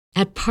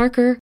At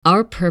Parker,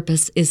 our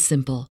purpose is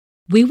simple.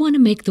 We want to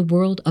make the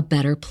world a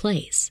better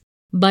place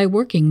by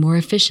working more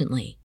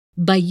efficiently,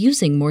 by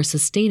using more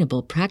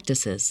sustainable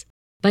practices,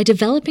 by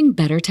developing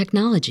better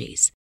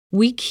technologies.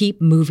 We keep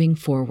moving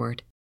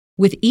forward.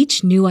 With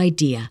each new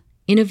idea,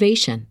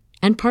 innovation,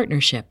 and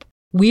partnership,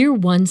 we're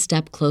one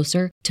step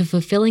closer to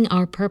fulfilling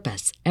our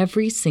purpose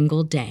every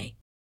single day.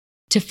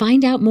 To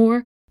find out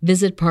more,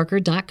 visit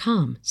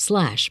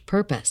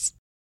parker.com/purpose.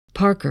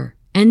 Parker,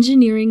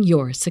 engineering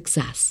your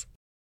success.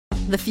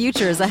 The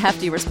future is a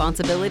hefty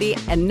responsibility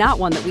and not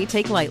one that we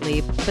take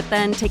lightly. But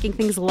then taking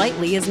things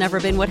lightly has never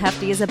been what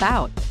Hefty is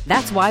about.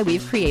 That's why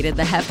we've created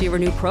the Hefty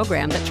Renew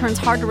program that turns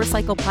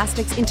hard-to-recycle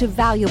plastics into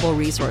valuable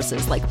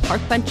resources like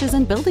park benches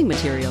and building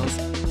materials.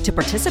 To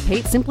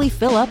participate, simply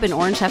fill up an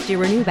orange Hefty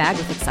Renew bag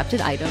with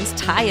accepted items,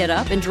 tie it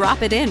up, and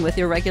drop it in with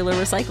your regular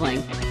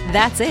recycling.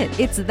 That's it.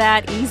 It's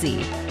that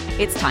easy.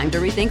 It's time to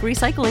rethink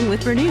recycling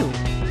with Renew.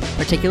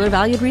 Particular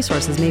valued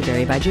resources may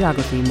vary by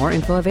geography. More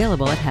info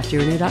available at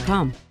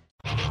heftyrenew.com.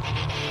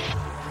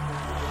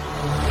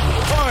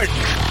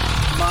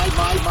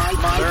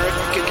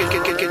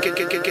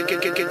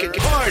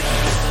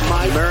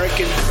 My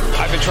American.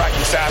 I've been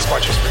tracking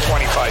Sasquatches for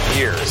 25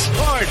 years.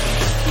 Pardon.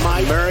 My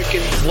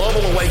American.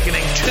 Global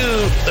awakening to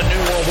the New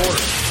World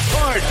Order.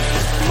 Pardon.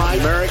 My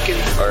American.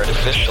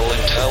 Artificial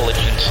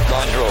intelligence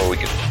android.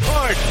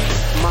 Pardon.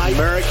 My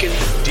American.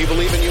 Do you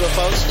believe in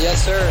UFOs?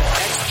 Yes, sir.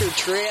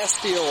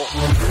 Extraterrestrial.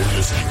 You're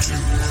listening to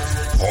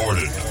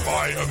Pardon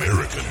My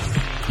American.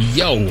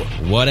 Yo,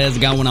 what is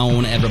going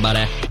on,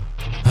 everybody?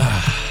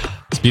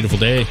 It's a beautiful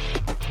day.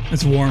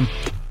 It's warm.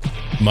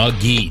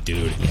 Muggy,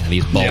 dude. Yeah,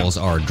 these balls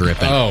are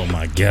dripping. Oh,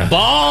 my God.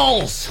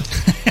 Balls!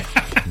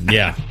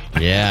 Yeah.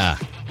 Yeah.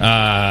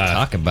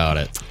 Talk about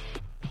it.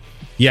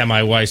 Yeah,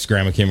 my wife's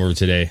grandma came over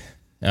today.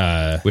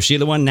 Was she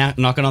the one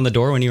knocking on the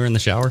door when you were in the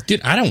shower?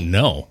 Dude, I don't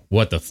know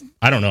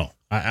I don't know.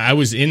 I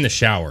was in the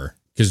shower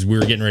because we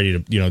were getting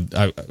ready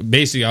to,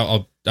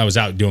 I was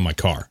out doing my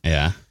car.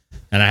 Yeah.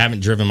 And I haven't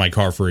driven my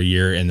car for a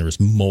year, and there was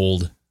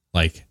mold,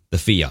 like... The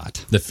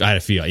Fiat. I had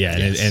a Fiat, yeah.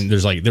 Yes. And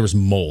there was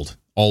mold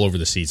all over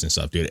the seats and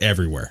stuff, dude,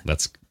 everywhere.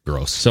 That's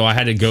gross. So I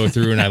had to go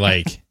through and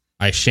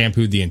I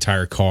shampooed the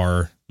entire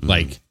car,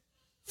 like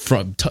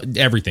from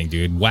everything,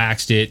 dude.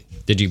 Waxed it.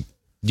 Do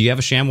you have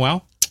a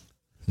ShamWow?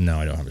 No,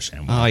 I don't have a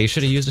ShamWow. Oh, you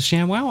should have used a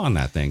ShamWow on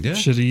that thing, dude.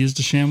 Should have used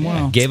a ShamWow.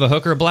 Yeah. Gave a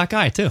hooker a black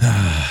eye, too.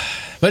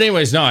 But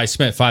anyways, no, I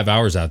spent 5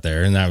 hours out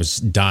there, and I was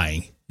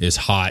dying. It's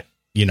hot.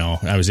 You know,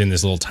 I was in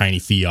this little tiny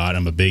Fiat.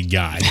 I'm a big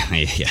guy.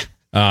 Yeah.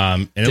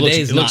 And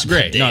it looks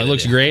great. No, it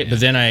looks great. Yeah. But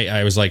then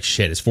I was like,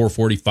 shit, it's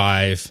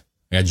 4:45.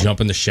 I got to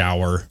jump in the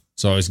shower.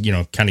 So I was,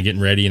 kind of getting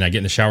ready, and I get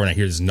in the shower and I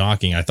hear this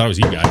knocking. I thought it was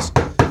you guys.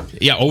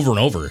 Yeah, over and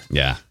over.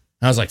 Yeah. And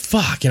I was like,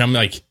 fuck. And I'm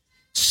like,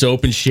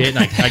 soap and shit. And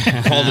I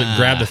called it,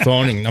 grabbed the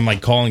phone, and I'm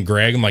like calling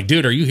Greg. I'm like,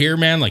 dude, are you here,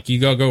 man? Like, you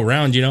gotta go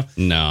around,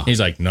 No.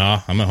 He's like,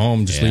 nah, I'm at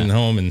home, just leaving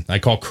home. And I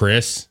call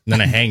Chris, and then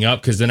I hang up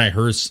because then I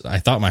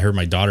thought I heard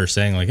my daughter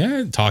saying,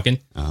 like, talking.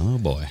 Oh,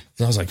 boy.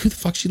 So I was like, who the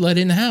fuck she let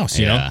in the house,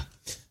 you know?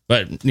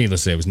 But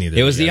needless to say, it was neither.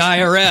 It was the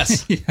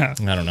IRS. Yeah.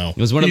 I don't know. It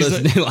was one of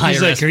those new IRS.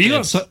 He's like, are you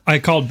outside? I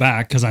called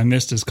back because I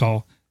missed his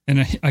call.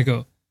 And I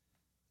go,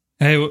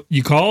 hey,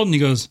 you called? And he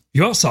goes,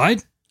 you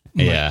outside?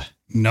 I'm like,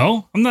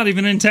 no, I'm not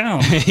even in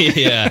town.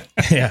 Yeah.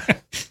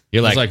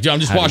 You're like, I'm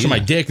just washing my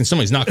dick and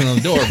somebody's knocking on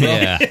the door, bro.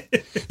 Yeah.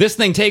 This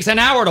thing takes an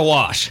hour to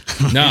wash.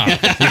 No.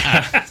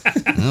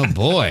 Oh,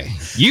 boy.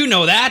 You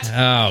know that.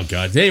 Oh,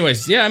 God.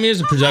 Anyways, yeah, I mean, it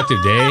was a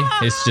productive day.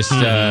 It's just,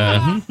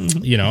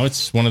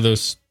 it's one of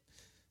those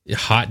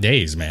hot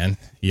days, man.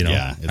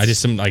 I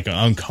just am like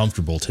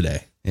uncomfortable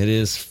today. It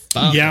is.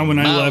 Yeah, when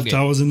I left,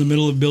 I was in the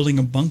middle of building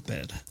a bunk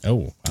bed.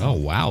 Oh,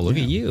 wow. Look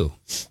at you.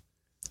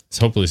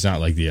 So hopefully it's not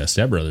like the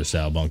Step Brothers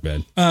style bunk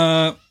bed.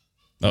 A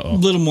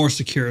little more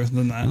secure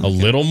than that. A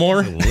little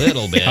more? A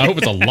little bit. I hope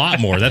it's a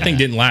lot more. That thing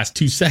didn't last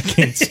 2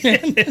 seconds.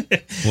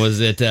 Was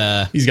it?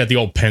 He's got the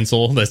old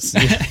pencil that's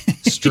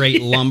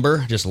straight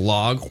lumber, just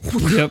log.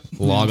 Yep.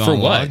 Log on for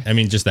what? log. I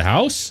mean, just the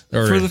house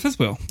or for the fifth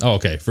wheel? Oh,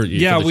 okay.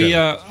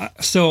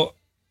 So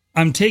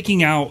I'm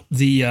taking out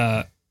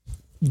the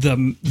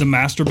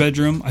master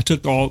bedroom. I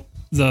took all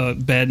the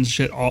bed and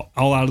shit all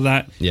out of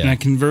that, and I'm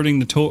converting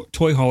the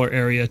toy hauler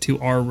area to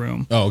our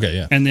room. Oh, okay,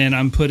 yeah. And then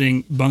I'm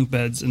putting bunk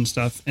beds and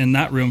stuff in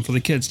that room for the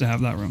kids to have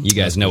that room. You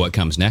guys know what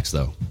comes next,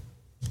 though.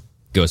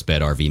 Ghost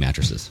Bed RV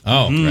mattresses.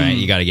 Oh, right.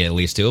 You got to get at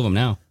least 2 of them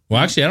now.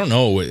 Well, actually, I don't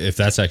know if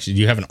that's actually.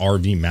 Do you have an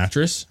RV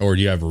mattress or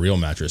do you have a real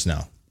mattress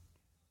now?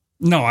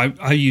 No,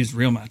 I use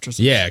real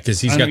mattresses. Yeah,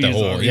 because he's got the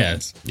whole yeah.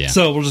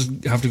 So we'll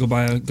just have to go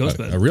buy a ghost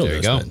bed. A real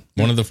ghost bed.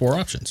 One of the 4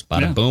 options.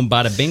 Bada boom,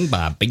 bada bing,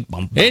 bada bing,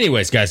 bum.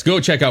 Anyways, guys,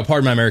 go check out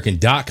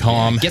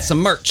pardonmyamerican.com. Get some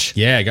merch.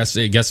 Yeah, I got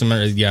some.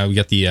 Yeah, we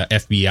got the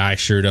FBI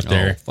shirt up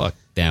there. Oh, fuck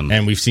them.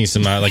 And we've seen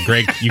some like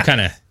Greg. You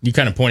kind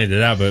of pointed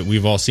it out, but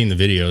we've all seen the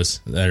videos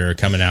that are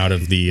coming out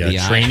of the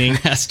training.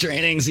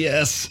 Trainings,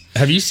 yes.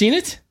 Have you seen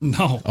it?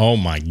 No. Oh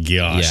my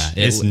gosh. Yeah,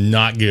 it's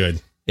not good.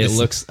 It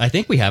looks. I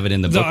think we have it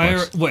in the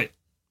book. Wait.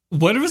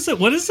 What is it?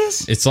 What is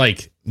this? It's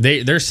like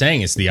they're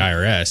saying it's the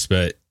IRS,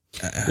 but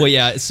Well,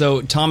 yeah.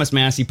 So Thomas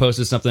Massey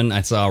posted something.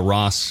 I saw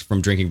Ross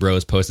from Drinking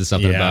Bros posted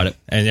something about it.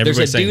 And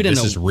everybody's saying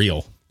this is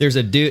real. There's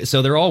a dude.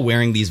 So they're all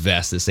wearing these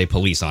vests that say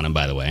police on them,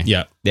 by the way.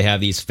 Yeah. They have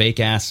these fake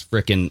ass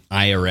freaking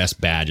IRS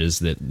badges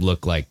that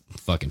look like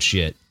fucking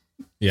shit.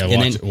 Yeah,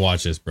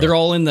 watch this, bro. They're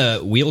all in the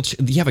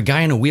wheelchair. You have a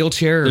guy in a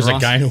wheelchair? There's a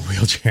guy in a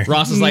wheelchair.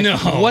 Ross is like,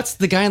 what's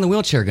the guy in the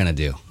wheelchair going to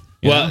do?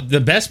 Well, the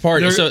best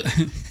part is, so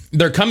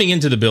they're coming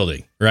into the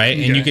building, right?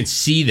 Okay. And you can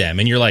see them,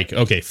 and you're like,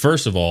 okay,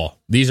 first of all,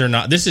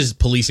 this is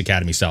Police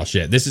Academy style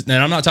shit. And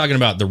I'm not talking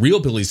about the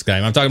real Police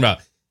Academy. I'm talking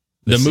about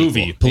the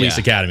movie Police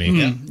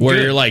Academy,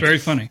 where you're like, very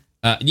funny.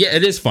 Yeah,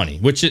 it is funny,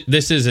 which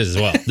this is as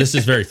well. This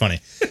is very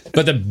funny.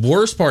 But the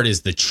worst part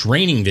is the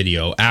training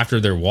video after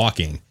they're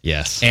walking.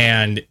 Yes.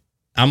 And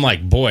I'm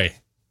like, boy,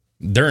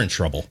 they're in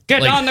trouble.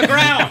 Get on the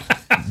ground.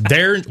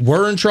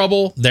 We're in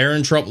trouble. They're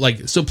in trouble.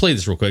 Like, so play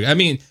this real quick. I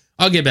mean,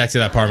 I'll get back to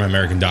that part of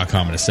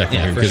American.com in a second.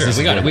 Yeah, for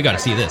sure. We got to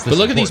see this. But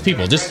look at these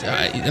people. Just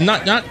I'm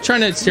not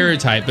trying to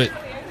stereotype, but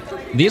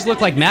these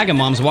look like MAGA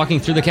moms walking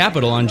through the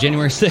Capitol on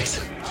January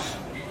 6th.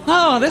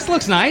 Oh, this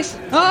looks nice.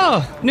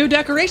 Oh, new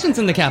decorations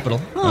in the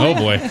Capitol. Oh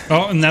boy.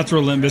 Oh, and that's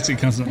where Limp Bizkit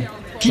comes in.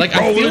 Like,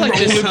 I feel like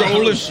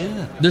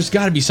there's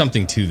got to be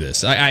something to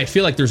this. I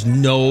feel like there's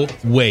no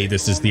way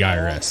this is the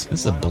IRS.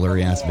 This is a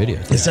blurry ass video.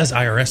 It says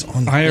IRS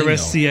on the IRS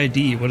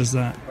CID. What is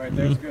that?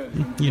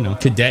 You know,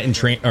 cadet and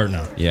train or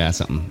no? Yeah,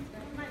 something.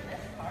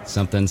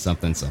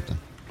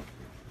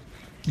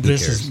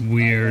 This is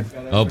weird.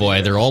 Oh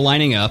boy, they're all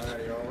lining up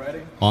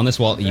on this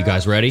wall. You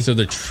guys ready? So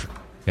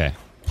okay.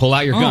 Pull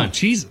out your gun.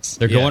 Jesus.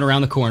 They're going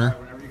around the corner.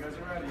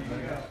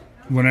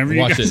 Whenever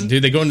you watch guys... it,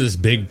 dude. They go into this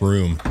big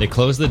room. They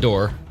close the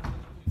door.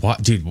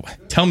 What, dude?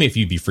 Tell me if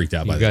you'd be freaked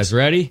out by this. You guys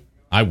ready?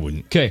 I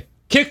wouldn't. Okay.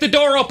 Kick the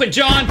door open,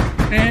 John.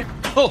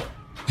 Oh,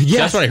 yes.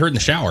 That's what I heard in the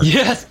shower.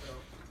 Yes.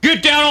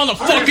 Get down on the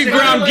fucking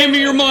ground. Give me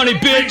your money,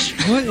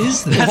 bitch. What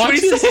is this? That's what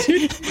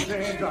he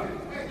said.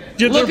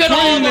 Look at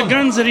all the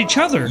guns at each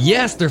other.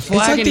 Yes, they're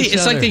flagging each other.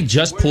 It's like they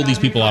just pulled these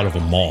people out of a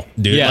mall,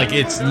 dude. Yeah. Like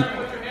it's.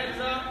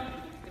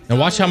 Now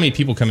watch how many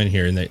people come in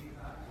here and they.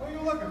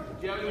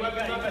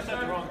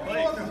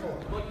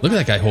 Look at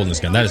that guy holding this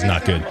gun. That is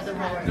not good.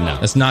 No,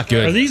 that's not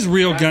good. Are these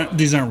real guns?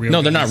 These aren't real. No,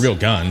 guns. they're not real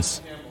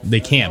guns. They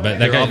can't. But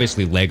they're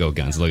obviously Lego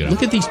guns. Look at them.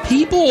 Look at these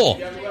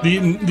people.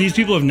 These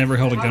people have never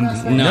held a gun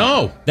before.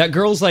 No. That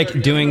girl's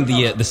like doing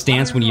the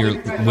stance when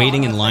you're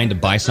waiting in line to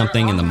buy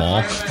something in the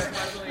mall.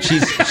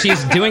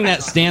 She's doing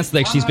that stance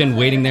like she's been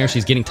waiting there.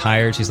 She's getting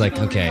tired. She's like,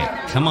 okay,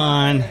 come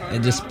on,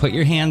 just put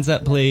your hands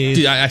up, please.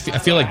 Dude, I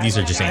feel like these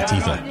are just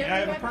Antifa. Yeah, I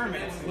have a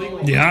permit. It's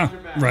legal. Yeah,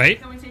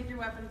 right. Can we take your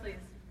weapon, please?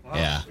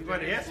 Yeah. You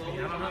might ask me. I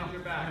don't know.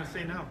 I'm going to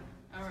say no.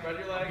 All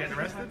right. Getting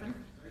arrested?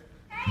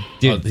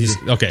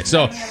 Dude, okay,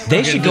 so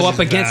they should go up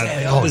against.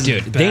 Oh,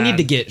 dude, they need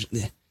to get.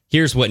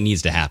 Here's what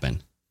needs to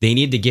happen. They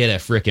need to get a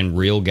freaking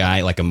real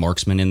guy, like a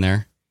marksman, in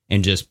there,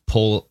 and just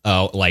pull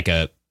out like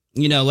a,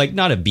 like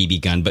not a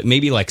BB gun, but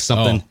maybe like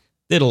something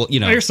that'll, like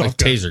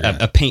taser gun.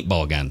 A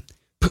paintball gun.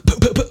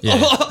 Yeah.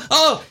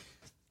 Oh,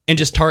 and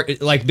just be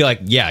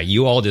like, yeah,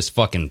 you all just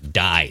fucking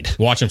died.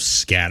 Watch them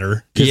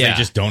scatter because they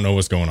just don't know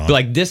what's going on. Be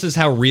like, this is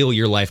how real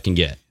your life can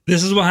get.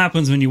 This is what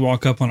happens when you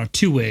walk up on a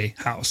two-way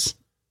house.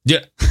 Yeah.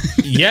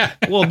 Yeah.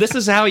 Well, this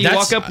is how you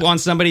walk up on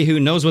somebody who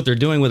knows what they're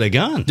doing with a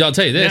gun. I'll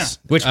tell you this.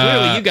 Yeah. Which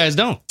clearly you guys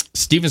don't.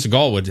 Steven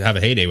Seagal would have a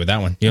heyday with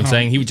that one. You know what I'm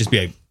saying? He would just be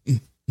like...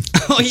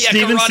 Oh, yeah,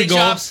 Steven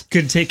Seagal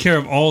could take care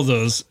of all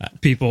those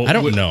people. I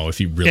don't know if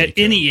he really at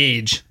any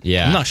age.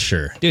 Yeah. I'm not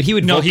sure. Dude, he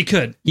would... No, he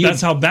could.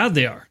 That's how bad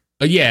they are.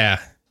 Yeah.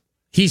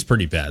 He's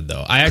pretty bad,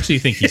 though. I actually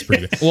think he's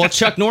pretty bad. Well,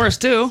 Chuck Norris,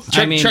 too.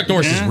 Chuck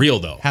Norris is real,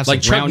 though.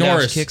 Like, Chuck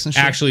Norris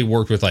actually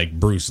worked with, like,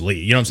 Bruce Lee.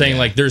 You know what I'm saying? Yeah.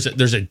 Like, there's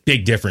a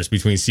big difference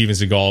between Steven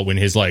Seagal when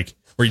his, like,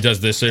 where he does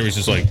this, so he's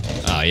just like...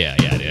 Oh, yeah,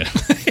 dude.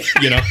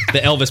 The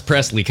Elvis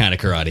Presley kind of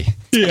karate.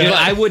 Yeah. Dude,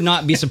 I would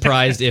not be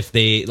surprised if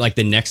they, like,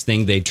 the next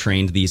thing they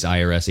trained these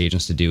IRS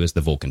agents to do is the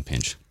Vulcan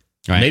pinch.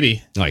 Right?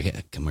 Maybe. Like,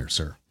 hey, come here,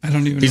 sir. I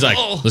don't even He's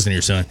like, listen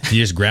here, son.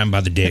 You just grab him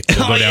by the dick.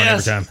 He'll go down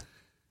every time.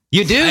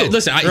 You do.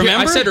 Listen,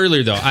 I said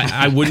earlier, though,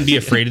 I wouldn't be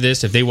afraid of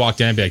this. If they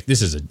walked in, I'd be like,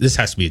 this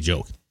has to be a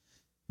joke.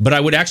 But I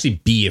would actually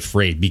be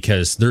afraid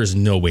because there is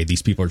no way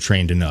these people are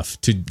trained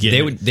enough to get...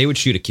 They would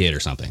shoot a kid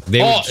or something.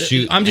 They would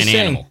shoot I'm just an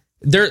saying,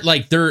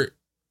 animal.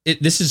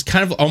 This is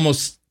kind of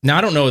almost... Now,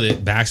 I don't know the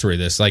backstory of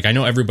this. Like, I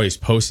know everybody's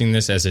posting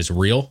this as it's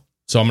real,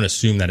 so I'm going to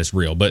assume that it's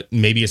real. But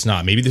maybe it's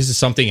not. Maybe this is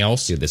something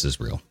else. Dude, this is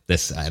real.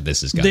 This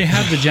is... They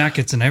have the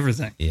jackets and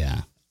everything.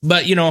 Yeah.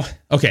 But,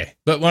 okay.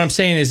 But what I'm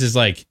saying is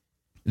like...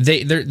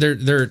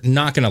 They're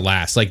not going to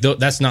last. Like,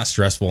 that's not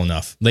stressful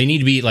enough. They need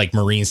to be like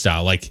Marine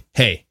style. Like,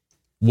 hey,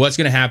 what's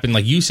going to happen?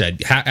 Like you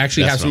said,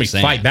 actually have somebody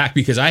fight back,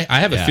 because I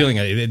have a feeling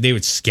they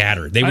would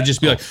scatter. They would just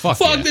be like, fuck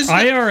this.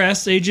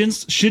 IRS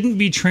agents shouldn't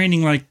be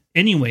training like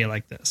anyway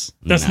like this.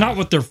 That's not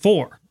what they're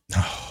for.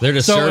 They're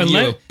to serve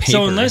you a paper.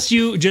 So unless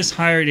you just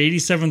hired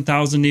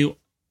 87,000 new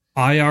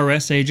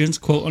IRS agents,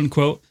 quote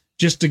unquote,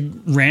 just to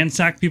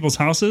ransack people's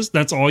houses,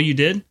 that's all you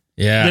did.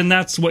 Yeah. Then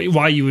that's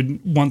why you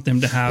would want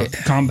them to have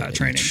combat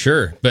training.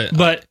 Sure.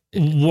 But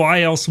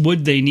why else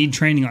would they need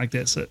training like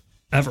this?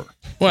 ever.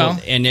 Well,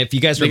 and if you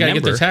guys they remember, got to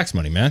get their tax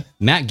money, man.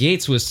 Matt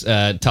Gaetz was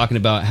talking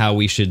about how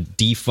we should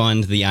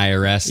defund the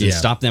IRS and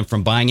stop them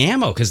from buying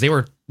ammo because they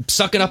were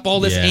sucking up all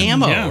this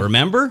ammo. Yeah.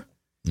 Remember?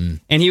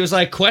 And he was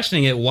like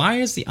questioning it. Why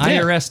is the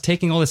IRS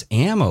taking all this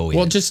ammo in?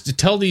 Well, just to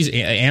tell these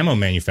ammo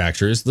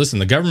manufacturers, listen,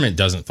 the government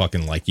doesn't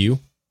fucking like you,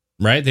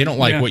 right? They don't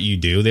like what you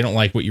do. They don't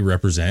like what you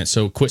represent.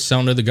 So quit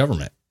selling to the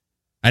government.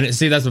 And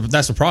see, that's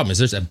the problem is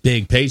there's a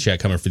big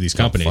paycheck coming for these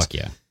companies. Fuck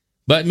yeah.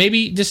 But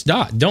maybe just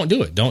don't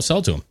do it. Don't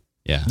sell to them.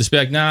 Yeah. Just be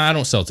like, nah, I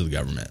don't sell to the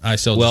government. I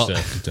sell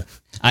to...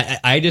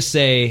 I just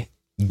say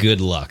good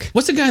luck.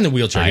 What's the guy in the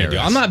wheelchair going to do?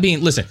 I'm not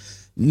being... Listen,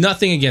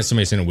 nothing against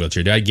somebody in a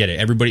wheelchair. I get it.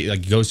 Everybody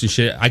like goes through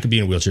shit. I could be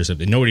in a wheelchair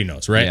something. Nobody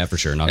knows, right? Yeah, for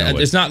sure.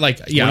 It's not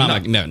like... Yeah,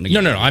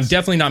 no. I'm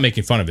definitely not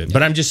making fun of it. Yeah.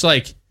 But I'm just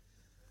like,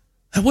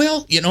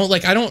 well,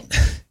 like I don't...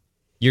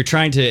 You're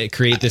trying to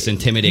create this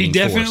intimidating He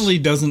definitely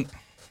doesn't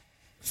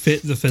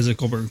fit the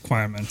physical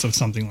requirements of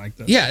something like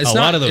this. Yeah,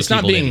 it's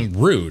not being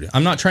rude.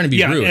 I'm not trying to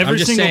be rude. Every I'm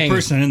just single saying,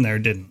 person in there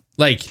didn't.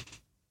 Like,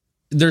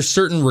 there's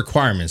certain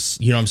requirements,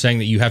 I'm saying,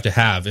 that you have to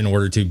have in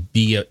order to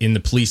be in the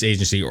police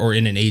agency or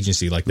in an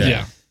agency like that.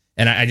 Yeah.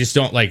 And I just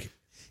don't like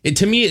it.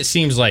 To me, it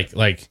seems like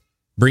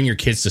bring your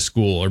kids to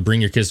school or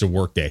bring your kids to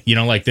work day.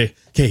 Okay,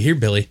 here,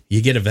 Billy,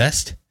 you get a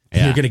vest.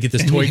 And you're going to get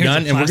this toy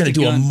gun, and we're going to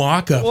do a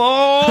mock-up. Whoa!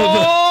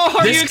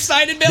 Are you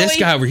excited, Billy? This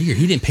guy over here,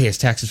 he didn't pay his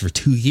taxes for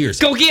 2 years.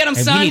 Go get him,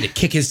 son. We need to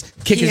kick his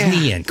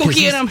knee in. Go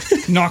get him.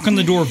 Knock on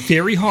the door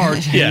very hard,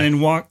 and then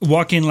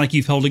walk in like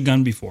you've held a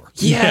gun before.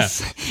 Yes.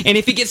 Yeah. And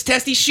if he gets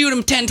testy, shoot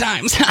him 10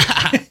 times.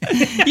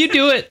 You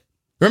do it.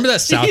 Remember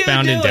that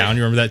Southbound and Down?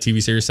 You remember that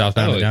TV series,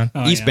 Southbound and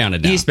Down? Eastbound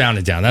and Down. Eastbound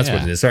and Down. That's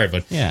what it is. Sorry,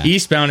 but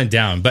Eastbound and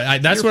Down.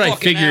 But that's what I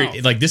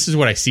figured. Like, this is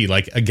what I see.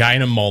 Like, a guy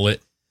in a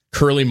mullet.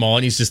 Curly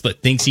mullet, he's just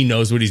thinks he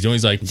knows what he's doing.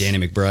 He's like, Danny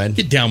McBride,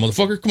 get down,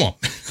 motherfucker! Come on,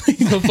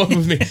 don't fuck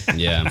with me.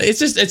 Yeah,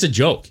 it's a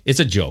joke.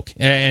 It's a joke,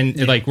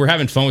 and like we're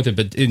having fun with it,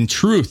 but in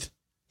truth,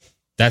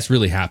 that's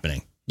really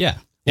happening. Yeah,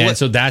 and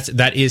so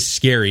that is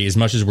scary. As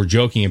much as we're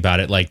joking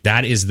about it, like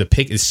that is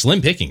is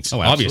slim pickings.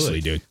 Oh,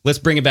 obviously, dude. Let's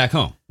bring it back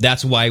home.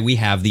 That's why we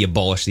have the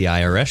Abolish the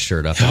IRS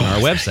shirt up on our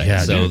website.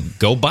 Yeah, so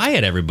go buy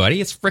it,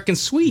 everybody. It's freaking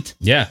sweet.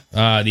 Yeah,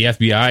 the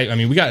FBI. I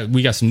mean,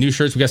 we got some new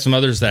shirts. We got some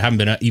others that haven't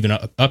been even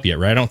up yet,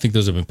 right? I don't think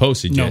those have been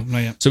posted yet. No, not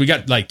yet. So we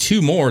got like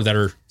 2 more that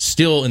are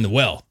still in the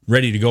well,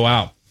 ready to go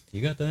out.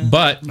 You got that?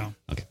 But no.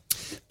 Okay.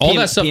 All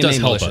that stuff does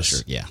help us.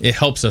 Shirt, yeah, it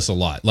helps us a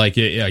lot. Like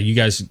you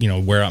guys,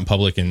 wear out in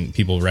public and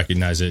people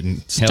recognize it, and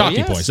it's a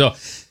talking point. So,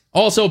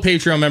 also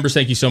Patreon members,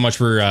 thank you so much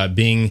for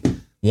being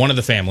one of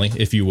the family,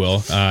 if you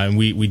will. And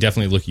we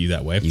definitely look at you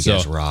that way. You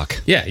guys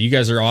rock. Yeah, you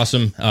guys are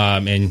awesome,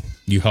 and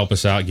you help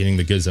us out getting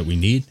the goods that we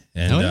need.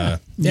 And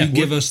you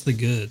give us the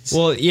goods.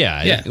 Well,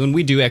 yeah. When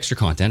we do extra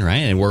content, right?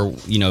 And we're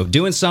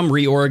doing some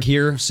reorg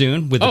here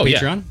soon with the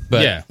Patreon.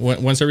 But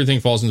once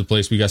everything falls into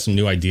place, we got some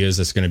new ideas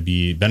that's going to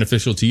be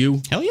beneficial to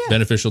you. Hell yeah,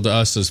 beneficial to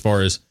us as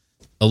far as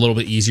a little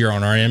bit easier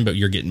on our end, but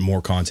you're getting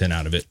more content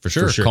out of it for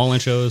sure. Call-in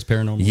shows,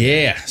 paranormal.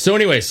 Yeah. So,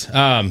 anyways,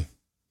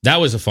 that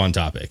was a fun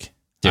topic.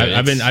 Dude,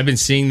 I've been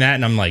seeing that,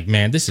 and I'm like,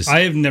 man, this is.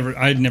 I'd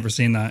never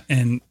seen that,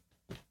 and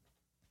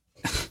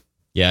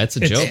yeah, it's a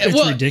joke.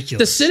 It's ridiculous.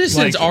 The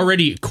citizens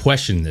already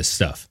question this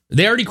stuff.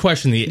 They already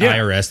question the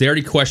IRS. They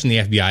already question the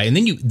FBI, and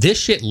then this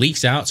shit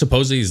leaks out.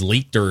 Supposedly is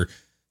leaked, or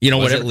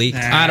whatever. It leaked?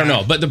 I don't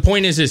know. But the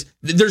point is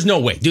there's no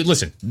way, dude.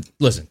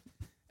 Listen.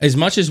 As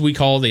much as we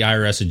call the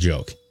IRS a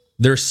joke,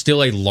 they're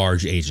still a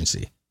large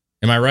agency.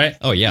 Am I right?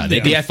 Oh yeah, the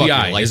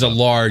FBI is a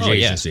large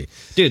agency,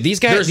 dude. These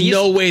guys. There's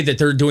no way that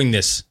they're doing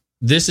this.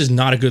 This is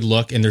not a good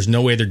look, and there's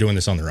no way they're doing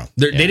this on their own.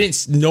 They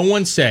didn't. No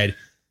one said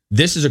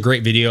this is a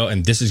great video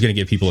and this is going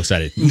to get people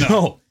excited.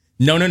 No.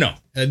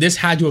 This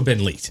had to have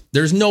been leaked.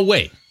 There's no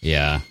way.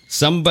 Yeah,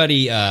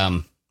 somebody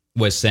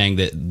was saying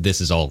that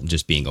this is all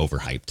just being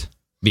overhyped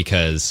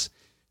because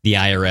the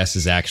IRS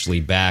is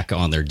actually back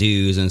on their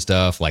dues and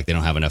stuff. Like they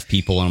don't have enough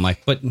people, and I'm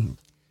like, but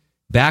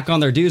back on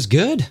their dues,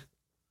 good.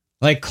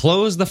 Like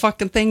close the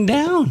fucking thing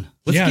down.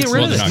 Let's get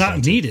rid of it. It's not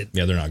needed.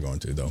 Yeah, they're not going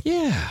to though.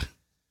 Yeah.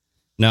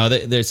 No,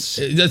 there's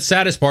the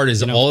saddest part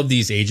is all of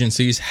these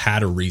agencies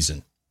had a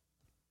reason,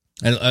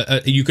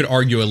 and you could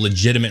argue a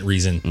legitimate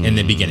reason in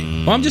the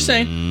beginning. Well, I'm just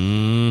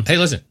saying, hey,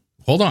 listen,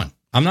 hold on.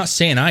 I'm not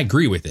saying I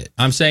agree with it.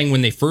 I'm saying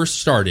when they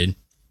first started,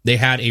 they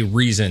had a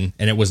reason,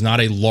 and it was not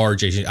a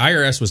large agency.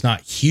 IRS was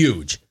not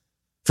huge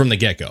from the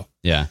get-go.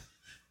 Yeah,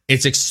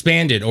 it's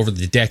expanded over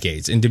the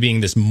decades into being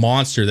this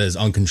monster that is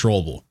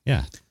uncontrollable.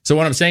 Yeah. So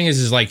what I'm saying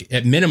is like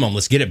at minimum,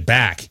 let's get it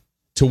back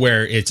to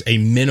where it's a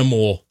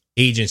minimal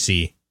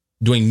agency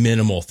doing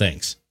minimal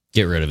things.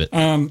 Get rid of it.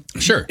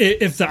 Sure.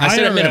 If the I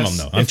said a minimum,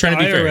 though. I'm trying to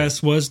be fair. If the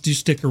IRS was to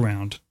stick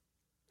around,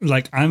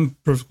 like I'm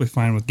perfectly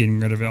fine with getting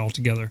rid of it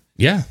altogether.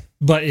 Yeah.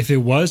 But if it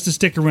was to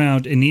stick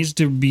around, it needs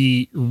to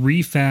be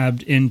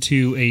refabbed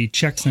into a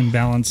checks and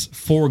balance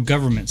for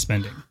government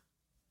spending.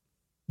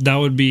 That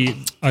would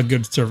be a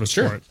good service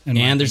for it.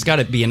 And there's got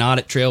to be an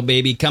audit trail,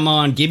 baby. Come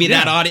on, give me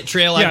that audit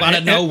trail. I want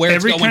to know where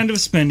it's going. Every kind of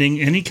spending,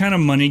 any kind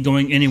of money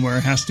going anywhere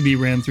has to be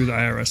ran through the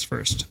IRS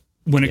first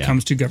when it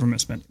comes to government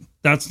spending.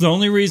 That's the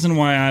only reason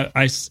why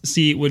I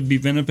see it would be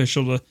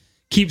beneficial to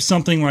keep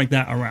something like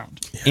that around.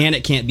 And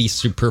it can't be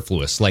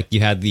superfluous. Like you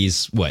had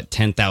these,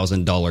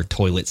 $10,000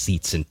 toilet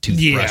seats and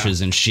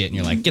toothbrushes and shit. And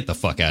you're like, get the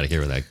fuck out of here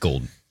with that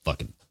gold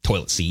fucking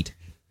toilet seat.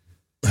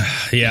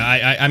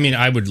 Yeah, I mean,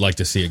 I would like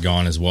to see it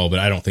gone as well, but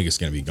I don't think it's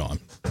going to be gone.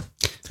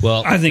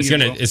 Well, I think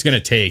it's going to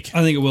take.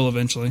 I think it will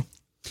eventually.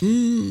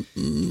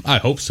 I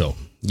hope so.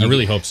 I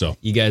really hope so.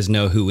 You guys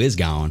know who is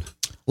gone?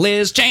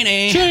 Liz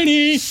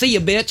Cheney. See you,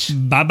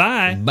 bitch.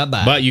 Bye-bye.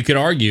 Bye-bye. But you could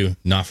argue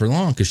not for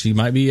long because she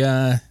might be...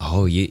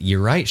 Oh,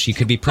 you're right. She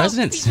could be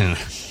president soon.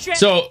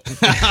 So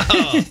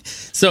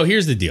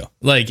here's the deal.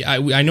 Like,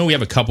 I know we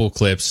have a couple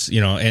clips,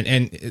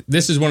 and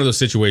this is one of those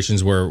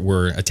situations where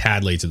we're a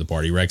tad late to the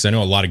party, right? Because I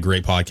know a lot of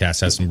great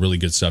podcasts had some really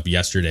good stuff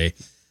yesterday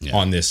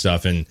on this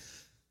stuff. And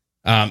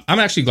I'm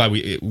actually glad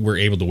we were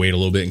able to wait a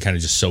little bit and kind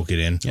of just soak it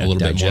in a little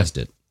bit more. Digest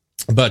it.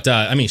 But,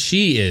 I mean,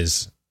 she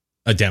is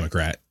a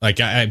Democrat. Like,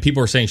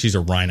 people are saying she's a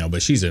rhino,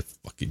 but she's a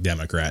fucking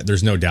Democrat.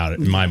 There's no doubt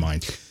in my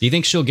mind. Do you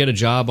think she'll get a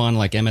job on,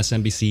 like,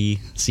 MSNBC,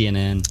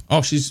 CNN?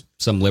 Oh, she's...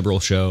 Some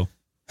liberal show?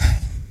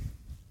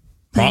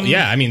 Probably,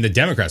 yeah. I mean, the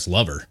Democrats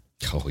love her.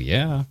 Oh,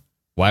 yeah.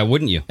 Why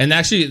wouldn't you? And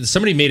actually,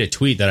 somebody made a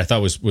tweet that I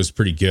thought was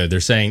pretty good. They're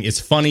saying, it's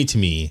funny to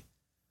me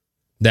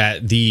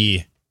that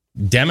the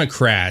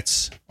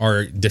Democrats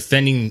are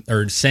defending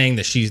or saying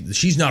that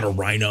she's not a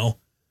rhino.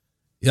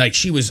 Like,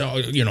 she was,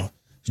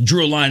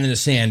 drew a line in the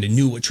sand and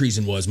knew what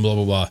treason was, blah,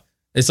 blah, blah.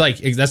 It's like,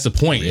 that's the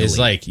point. Really? It's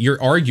like,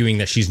 you're arguing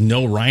that she's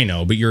no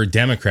rhino, but you're a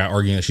Democrat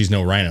arguing that she's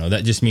no rhino.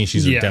 That just means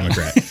she's a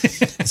Democrat.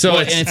 So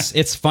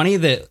it's funny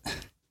that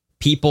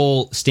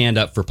people stand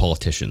up for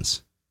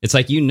politicians. It's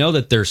like,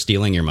 that they're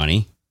stealing your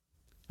money.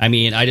 I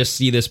mean, I just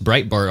see this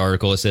Breitbart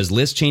article. It says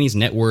Liz Cheney's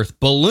net worth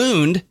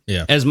ballooned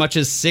as much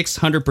as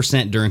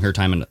 600% during her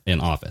time in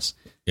office.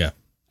 Yeah.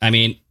 I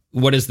mean,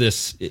 what is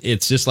this?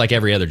 It's just like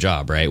every other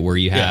job, right? Where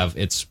you have,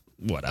 it's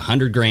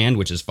 $100,000,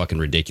 which is fucking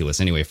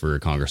ridiculous anyway for a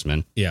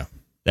congressman. Yeah.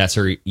 That's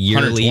her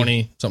yearly,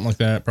 120, something like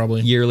that,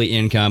 probably yearly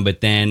income. But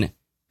then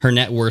her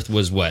net worth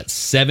was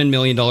 $7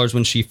 million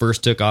when she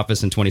first took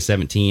office in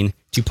 2017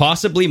 to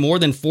possibly more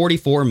than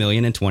 $44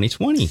 million in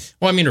 2020.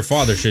 Well, I mean, her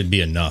father should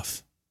be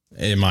enough,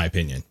 in my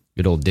opinion.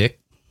 Good old dick.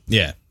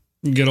 Yeah.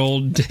 Good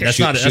old dick. That's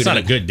not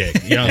a good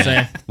dick. You know what I'm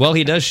saying? Well,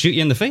 he does shoot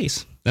you in the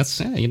face. That's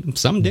some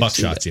dicks.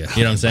 Buckshots you.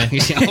 You know what I'm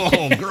saying?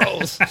 Oh,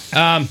 gross.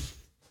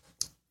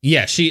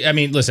 Yeah,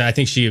 listen, I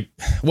think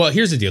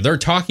here's the deal. Their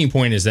talking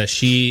point is that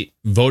she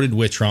voted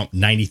with Trump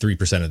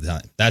 93% of the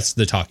time. That's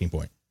the talking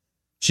point.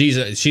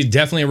 She's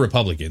definitely a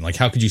Republican. Like,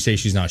 how could you say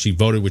she's not? She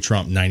voted with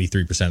Trump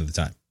 93% of the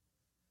time.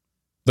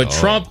 But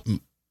Trump,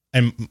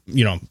 and,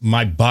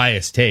 my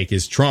biased take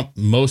is Trump,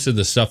 most of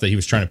the stuff that he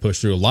was trying to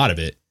push through, a lot of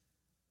it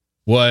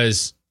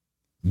was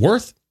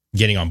worth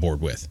getting on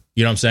board with.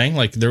 You know what I'm saying?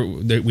 Like,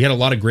 we had a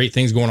lot of great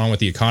things going on with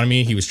the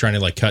economy. He was trying to,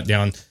 like, cut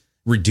down,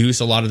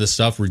 reduce a lot of the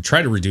stuff. We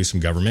tried to reduce some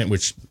government,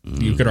 which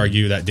you could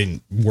argue that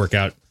didn't work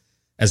out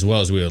as well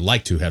as we would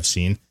like to have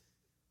seen.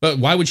 But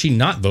why would she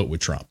not vote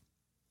with Trump?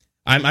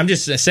 I'm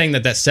just saying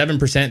that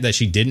 7% that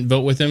she didn't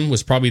vote with him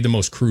was probably the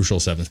most crucial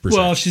 7%.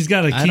 Well, she's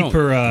got to keep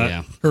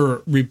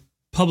her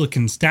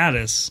Republican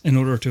status in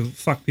order to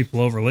fuck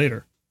people over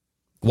later.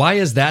 Why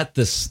is that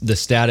the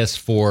status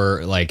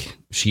for, like,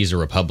 she's a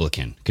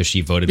Republican? Because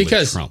she voted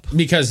with Trump.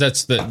 Because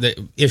that's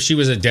if she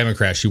was a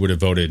Democrat, she would have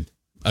voted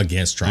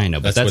against Trump. I know,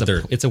 but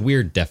it's a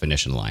weird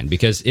definition line,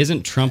 because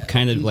isn't Trump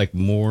kind of like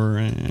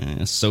more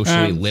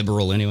socially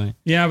liberal anyway?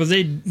 Yeah, but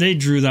they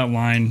drew that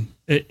line.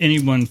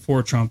 Anyone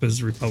for Trump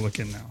is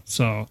Republican now.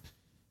 So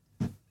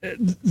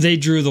they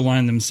drew the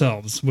line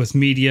themselves with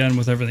media and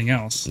with everything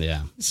else.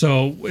 Yeah.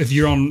 So if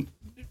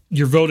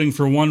you're voting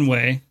for one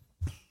way,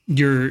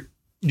 you're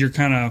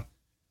kind of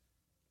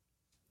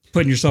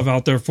putting yourself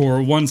out there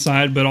for one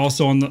side, but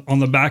also on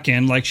the back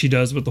end, like she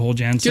does with the whole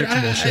Jan 6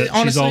 bullshit.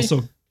 Honestly, she's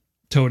also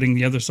toting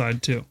the other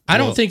side too. I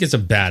don't think it's a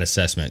bad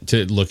assessment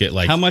to look at,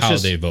 like, how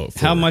they vote for.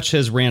 How much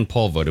has Rand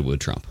Paul voted with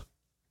Trump?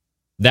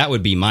 That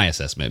would be my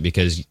assessment,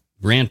 because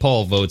Rand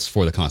Paul votes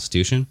for the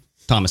Constitution.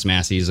 Thomas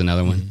Massey is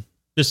another one.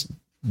 Just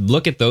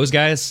look at those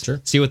guys,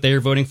 see what they're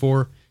voting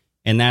for,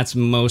 and that's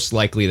most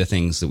likely the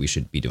things that we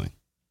should be doing.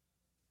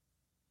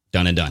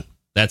 Done and done.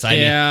 That's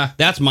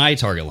my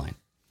target line.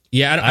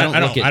 Yeah,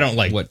 I don't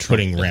like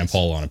putting Rand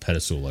Paul on a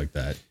pedestal like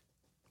that.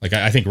 Like,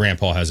 I think Rand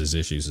Paul has his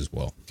issues as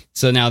well.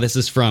 So now this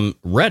is from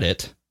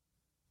Reddit.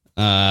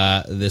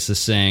 This is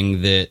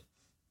saying that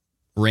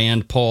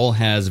Rand Paul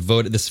has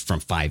voted. This is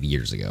from 5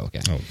 years ago.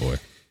 Okay. Oh boy.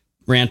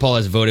 Rand Paul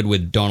has voted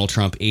with Donald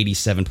Trump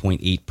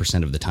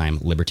 87.8% of the time.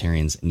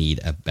 Libertarians need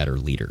a better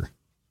leader.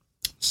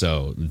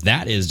 So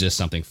that is just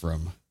something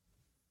from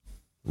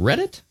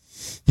Reddit.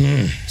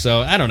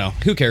 So I don't know.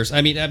 Who cares?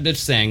 I mean, I'm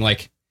just saying,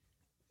 like,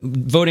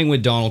 voting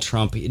with Donald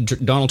Trump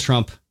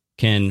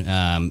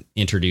can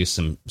introduce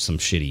some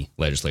shitty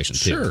legislation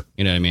too. Sure.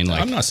 You know what I mean?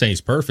 Like, I'm not saying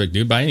he's perfect,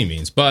 dude, by any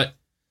means, but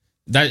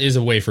that is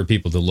a way for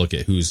people to look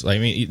at who's, like, I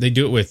mean, they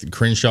do it with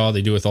Crenshaw,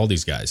 they do it with all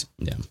these guys.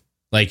 Yeah.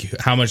 Like,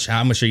 how much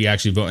are you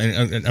actually voting?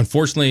 And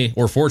unfortunately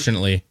or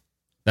fortunately,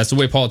 That's the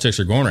way politics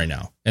are going right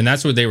now. And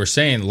that's what they were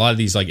saying. A lot of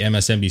these like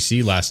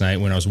MSNBC last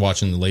night when I was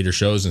watching the later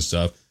shows and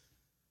stuff,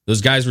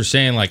 those guys were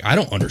saying like, I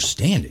don't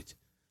understand it.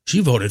 She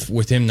voted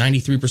with him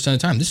 93% of the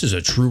time. This is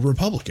a true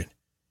Republican.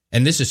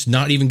 And this is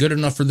not even good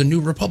enough for the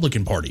new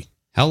Republican Party.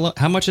 How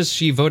much has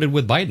she voted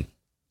with Biden?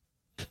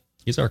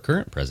 He's our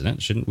current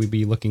president. Shouldn't we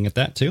be looking at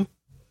that too?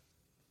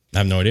 I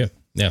have no idea.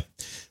 Yeah.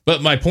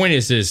 But my point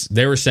is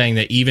they were saying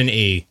that even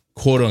a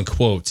quote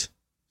unquote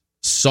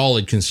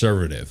solid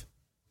conservative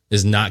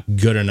is not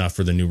good enough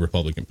for the new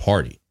Republican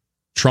Party,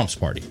 Trump's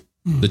party,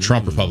 the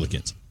Trump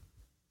Republicans.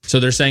 So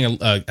they're saying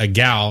a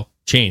gal,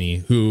 Cheney,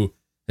 who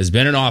has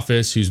been in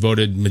office, who's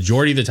voted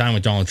majority of the time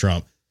with Donald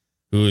Trump,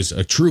 who is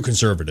a true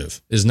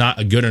conservative, is not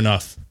a good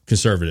enough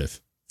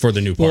conservative for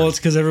the new party. Well, it's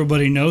because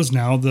everybody knows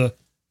now the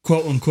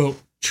quote unquote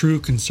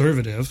true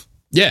conservative.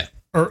 Yeah.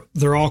 Or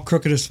they're all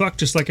crooked as fuck,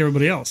 just like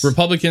everybody else.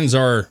 Republicans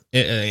are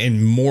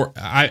in more.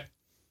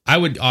 I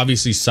would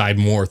obviously side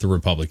more with the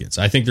Republicans.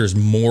 I think there's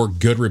more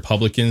good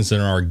Republicans than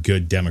are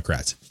good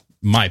Democrats,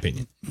 my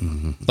opinion.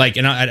 Mm-hmm. Like,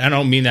 and I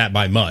don't mean that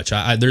by much.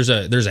 There's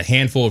a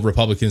handful of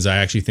Republicans I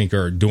actually think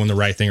are doing the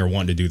right thing or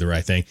want to do the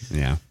right thing.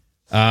 Yeah.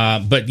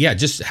 But yeah,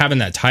 just having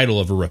that title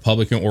of a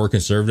Republican or a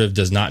conservative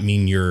does not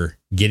mean you're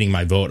getting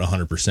my vote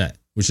 100%,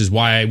 which is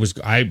why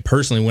I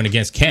personally went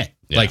against Kent.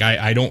 Yeah. Like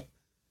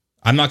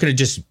I'm not going to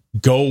just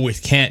go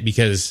with Kent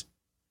because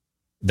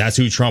that's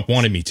who Trump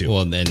wanted me to.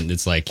 Well, then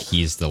it's like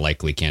he's the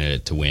likely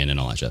candidate to win and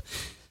all that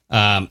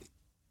stuff.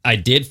 I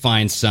did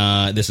find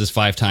this is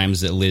 5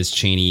 times that Liz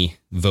Cheney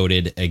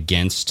voted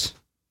against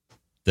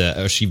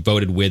she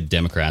voted with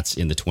Democrats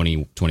in the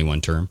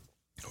 2021 term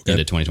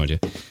into 2022.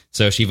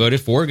 So she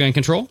voted for gun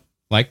control,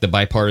 like the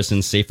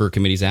Bipartisan Safer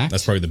Committees Act.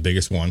 That's probably the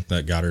biggest one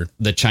that got her.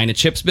 The China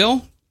Chips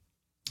Bill,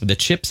 the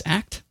CHIPS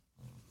Act,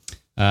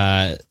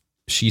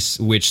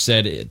 which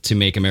said to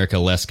make America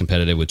less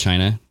competitive with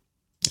China.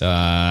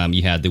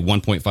 You had the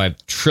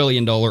 $1.5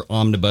 trillion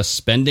omnibus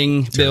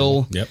spending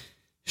bill. Yep.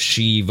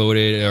 She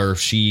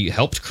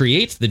helped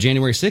create the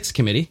January 6th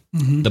committee,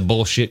 the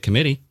bullshit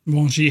committee.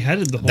 Well, she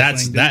headed the whole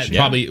thing.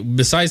 Probably,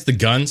 besides the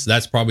guns,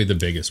 that's probably the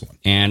biggest one.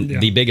 And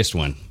the biggest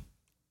one.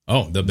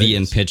 Oh,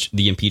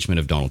 the impeachment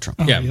of Donald Trump.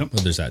 Yep.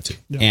 Well, there's that too.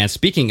 Yep. And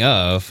speaking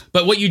of...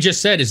 But what you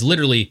just said is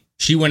literally,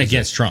 she went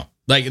against Trump.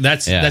 Like,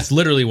 that's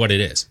literally what it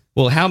is.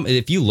 Well,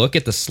 if you look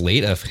at the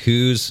slate of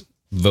who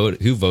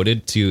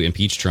voted to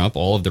impeach Trump,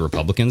 all of the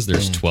Republicans,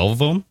 there's 12 of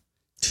them.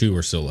 2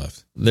 are still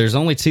left. There's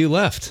only 2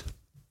 left.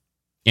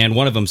 And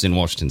one of them's in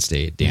Washington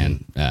State,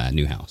 Dan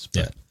Newhouse.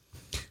 But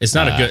it's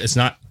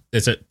not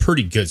it's a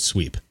pretty good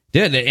sweep.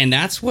 Dude, and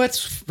that's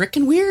what's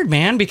freaking weird,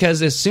 man,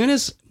 because as soon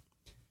as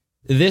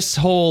this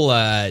whole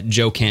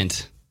Joe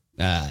Kent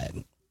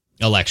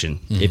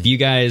election, if you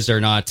guys are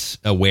not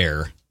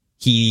aware,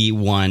 he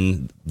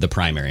won the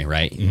primary,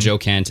 right? Mm-hmm. Joe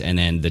Kent and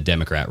then the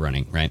Democrat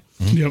running, right?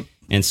 Mm-hmm. Yep.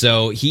 And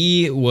so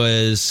he's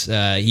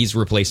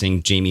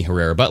replacing Jamie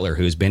Herrera Butler,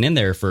 who's been in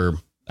there for,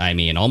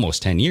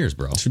 almost 10 years,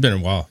 bro. She's been a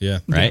while, yeah.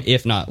 Right? Yeah.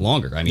 If not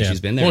longer. She's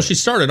been there. Well, she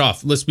started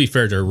off, let's be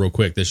fair to her real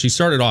quick, that she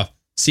started off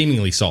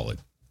seemingly solid.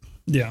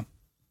 Yeah.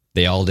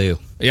 They all do.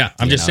 Yeah,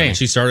 I'm just saying,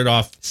 she started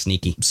off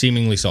sneaky,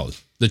 seemingly solid.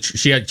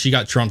 She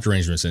got Trump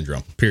derangement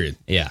syndrome, period.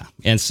 Yeah.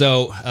 And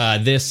so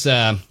this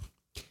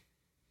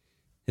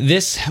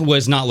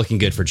was not looking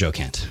good for Joe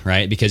Kent,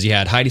 right? Because you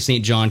had Heidi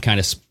St. John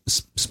kind of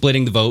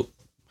splitting the vote.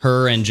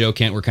 Her and Joe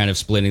Kent were kind of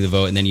splitting the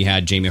vote, and then you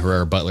had Jamie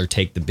Herrera Butler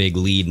take the big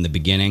lead in the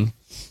beginning.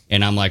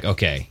 And I'm like,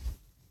 okay,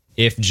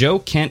 if Joe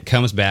Kent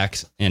comes back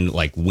and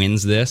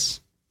wins this,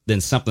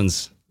 then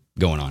something's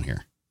going on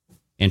here.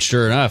 And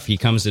sure enough, he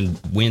comes and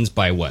wins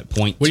by what?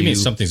 0.2. What do you mean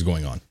something's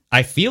going on?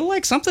 I feel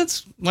like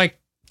something's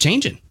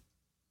changing.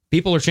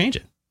 People are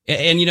changing,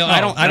 and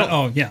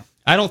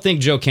I don't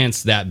think Joe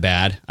Kent's that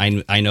bad.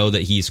 I know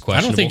that he's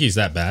questionable. I don't think he's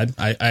that bad.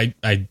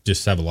 I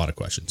just have a lot of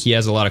questions. He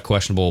has a lot of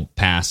questionable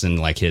past and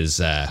his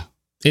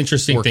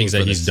interesting things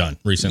that he's done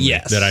recently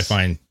that I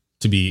find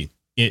to be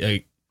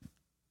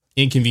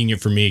inconvenient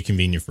for me,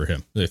 convenient for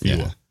him, if you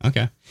will.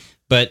 Okay.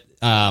 But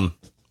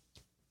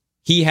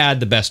he had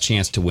the best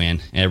chance to win.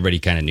 Everybody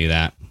kind of knew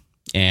that.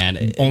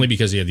 And only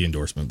because he had the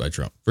endorsement by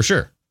Trump. For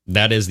sure.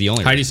 That is the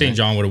only Heidi St.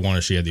 John would have won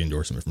if she had the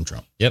endorsement from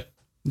Trump. Yep.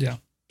 Yeah.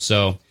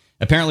 So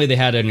apparently they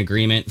had an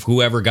agreement.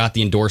 Whoever got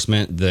the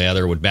endorsement, the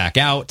other would back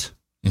out.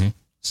 Mm-hmm.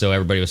 So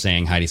everybody was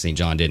saying Heidi St.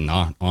 John didn't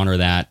honor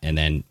that. And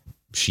then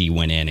she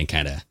went in and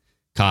kind of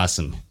caused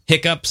some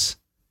hiccups.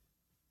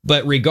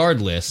 But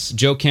regardless,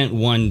 Joe Kent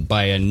won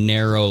by a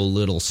narrow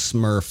little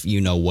Smurf,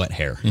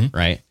 hair,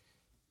 right?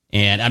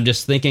 And I'm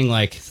just thinking,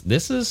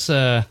 this is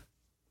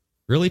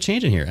really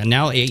changing here. And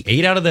now 10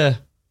 out of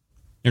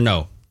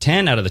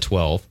the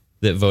 12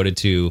 that voted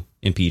to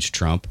impeach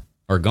Trump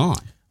are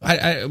gone.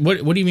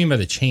 What do you mean by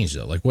the change,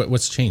 though?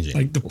 What's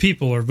changing? The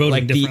people are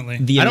voting differently.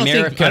 The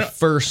America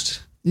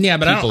First. Yeah,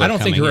 but I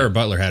don't think Herrera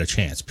Butler had a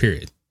chance,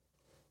 period.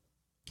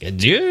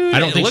 Dude, I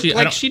don't think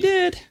she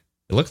did.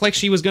 It looked like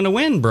she was going to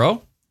win,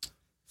 bro.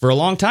 For a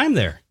long time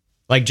there.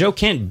 Joe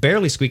Kent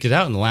barely squeaked it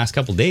out in the last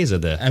couple days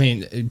of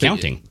the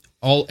counting.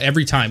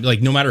 Every time,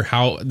 no matter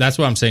how, that's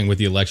what I'm saying with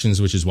the elections,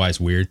 which is why it's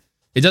weird.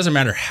 It doesn't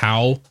matter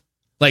how.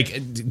 Like,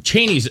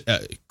 Cheney's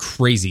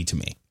crazy to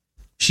me.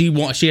 She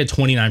had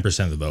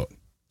 29% of the vote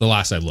the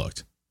last I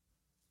looked.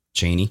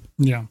 Cheney?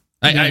 Yeah.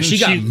 She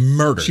got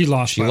murdered. She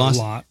lost a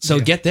lot.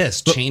 So get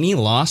this. Cheney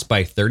lost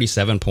by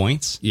 37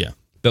 points. Yeah.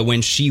 But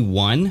when she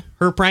won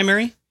her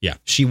primary,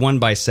 she won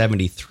by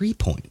 73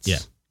 points. Yeah.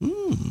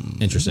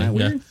 Interesting.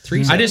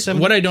 Yeah.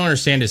 What I don't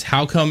understand is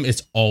how come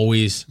it's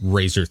always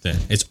razor thin.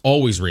 It's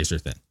always razor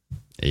thin.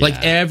 Yeah.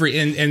 Like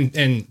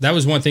and that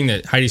was one thing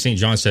that Heidi St.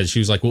 John said. She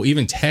was like, well,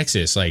 even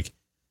Texas, like,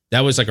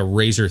 that was like a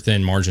razor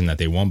thin margin that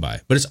they won by.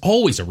 But it's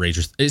always a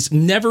razor. It's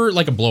never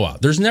like a blowout.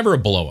 There's never a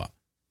blowout.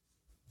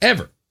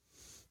 Ever.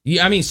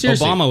 I mean,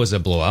 seriously. Obama was a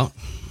blowout,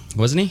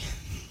 wasn't he?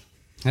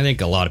 I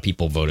think a lot of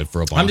people voted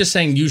for Obama. I'm just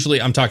saying,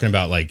 usually I'm talking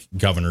about like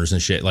governors and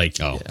shit. Like,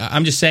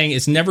 I'm just saying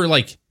it's never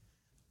like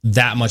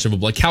that much of a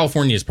blowout.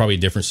 California is probably a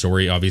different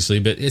story, obviously,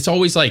 but it's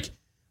always like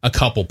a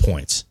couple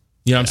points.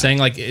 You know what I'm saying?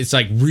 Like, it's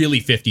like really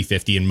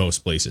 50-50 in most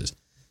places.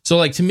 So,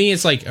 like, to me,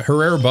 it's like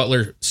Herrera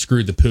Butler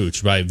screwed the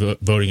pooch by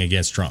voting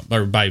against Trump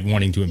or by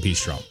wanting to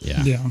impeach Trump.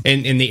 Yeah.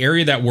 And in the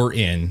area that we're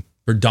in,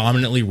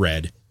 predominantly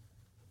red,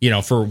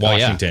 for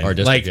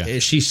Washington,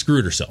 she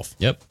screwed herself.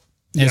 Yep.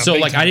 And so,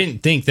 like, I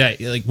didn't think that,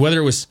 like,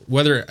 whether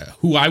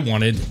who I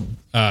wanted,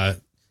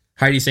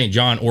 Heidi St.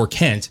 John or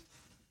Kent,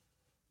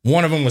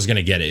 one of them was going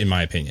to get it, in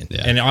my opinion.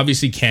 Yeah. And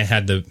obviously, Kent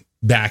had the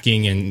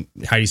backing, and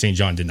Heidi St.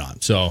 John did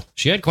not. So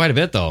she had quite a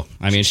bit, though.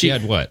 I mean, she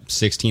had what,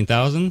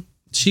 16,000?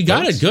 She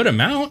got a good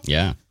amount.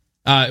 Yeah.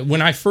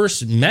 When I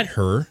first met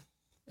her,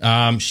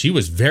 she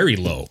was very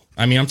low.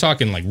 I mean, I'm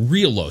talking like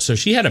real low. So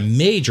she had a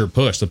major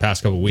push the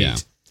past couple of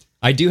weeks. Yeah.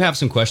 I do have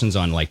some questions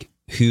on like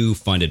who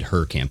funded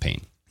her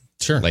campaign.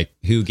 Sure. Like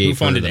who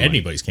funded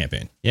anybody's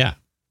campaign. Yeah.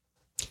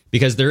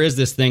 Because there is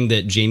this thing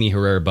that Jamie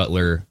Herrera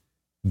Butler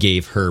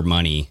gave her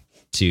money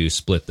to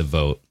split the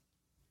vote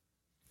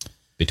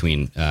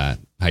between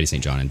Heidi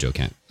St. John and Joe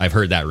Kent. I've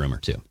heard that rumor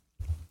too.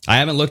 I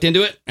haven't looked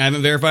into it. I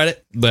haven't verified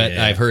it, but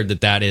I've heard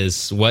that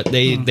is what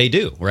they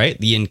do, right?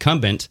 The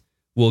incumbent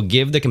will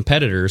give the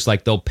competitors,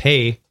 like they'll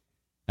pay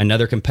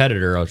another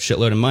competitor a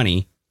shitload of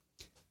money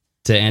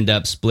to end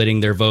up splitting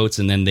their votes,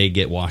 and then they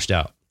get washed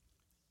out.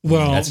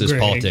 Well, that's just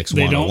politics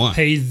 101. They don't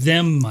pay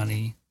them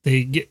money.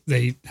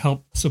 They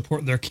help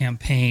support their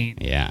campaign.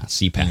 Yeah,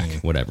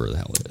 CPAC, whatever the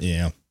hell it is.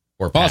 Yeah.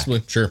 Or possibly,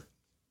 PAC. Sure.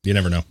 You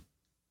never know.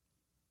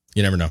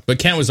 But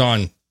Kent was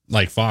on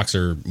like Fox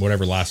or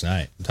whatever last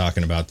night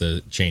talking about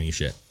the Cheney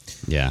shit.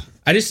 Yeah.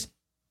 There's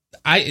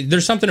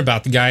something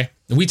about the guy.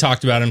 We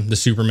talked about him, the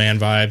Superman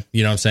vibe,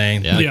 you know what I'm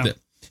saying? Yeah. Like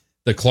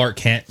the Clark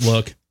Kent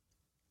look.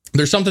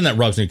 There's something that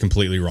rubs me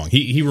completely wrong.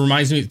 He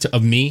reminds me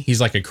of me.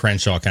 He's like a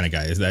Crenshaw kind of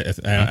guy.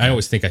 I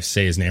always think I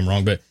say his name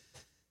wrong, but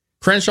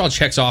Crenshaw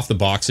checks off the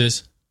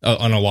boxes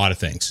on a lot of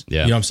things.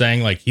 Yeah. You know what I'm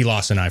saying? Like, he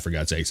lost an eye, for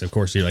God's sakes. Of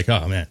course, you're like,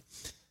 oh, man.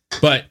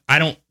 But I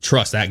don't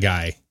trust that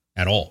guy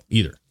at all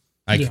either.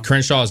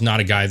 Crenshaw is not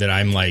a guy that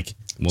I'm like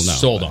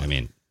sold on. I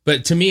mean,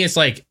 but to me, it's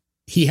like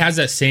he has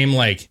that same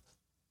like,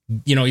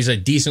 he's a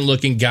decent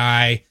looking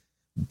guy,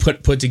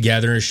 put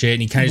together and shit,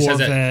 and he kind of has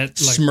that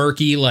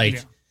smirky like.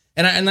 Yeah.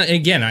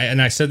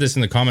 And I said this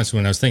in the comments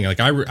when I was thinking, like,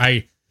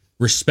 I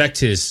respect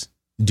his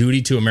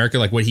duty to America,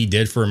 like what he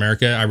did for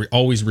America. I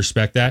always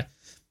respect that.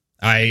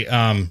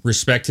 I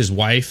respect his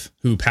wife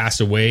who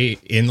passed away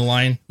in the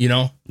line.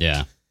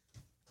 Yeah.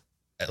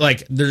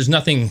 Like, there's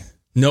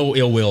no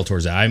ill will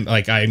towards that.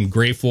 I'm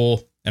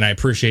grateful and I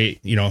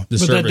appreciate, the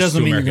service. But that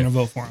doesn't mean America. you're going to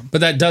vote for him.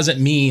 But that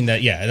doesn't mean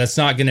that, that's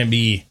not going to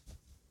be,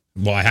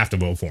 well, I have to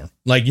vote for him.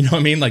 Like, you know what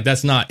I mean? Like,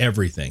 that's not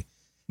everything.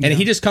 And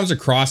he just comes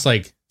across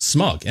like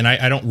smug, and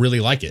I don't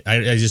really like it.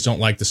 I just don't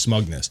like the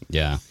smugness.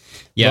 Yeah.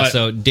 Yeah. But,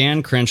 so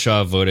Dan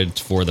Crenshaw voted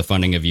for the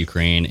funding of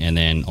Ukraine and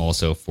then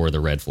also for the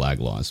red flag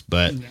laws.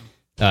 But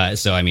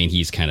so, I mean,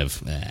 he's kind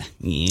of.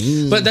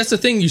 But that's the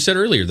thing you said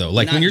earlier, though.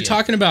 Like, when you're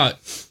talking about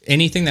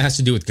anything that has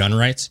to do with gun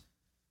rights,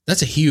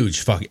 that's a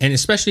huge fuck. And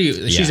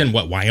especially, she's in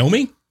what,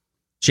 Wyoming?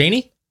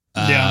 Cheney?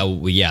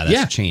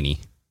 That's Cheney.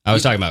 I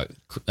was talking about.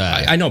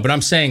 I know, but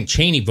I'm saying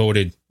Cheney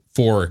voted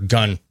for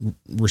gun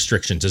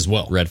restrictions as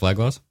well. Red flag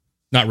laws?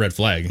 Not red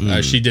flag.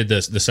 She did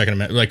the Second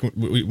Amendment, like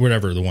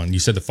whatever the one. You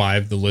said the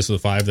list of the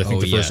five. I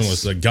think the first one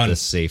was the gun. The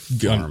Safe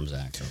Farms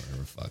Act or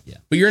whatever. Fuck yeah.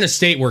 But you're in a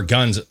state where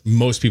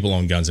most people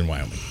own guns in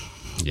Wyoming.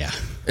 Yeah.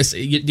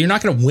 You're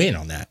not going to win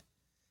on that.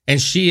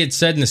 And she had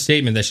said in the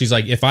statement that she's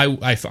like, if I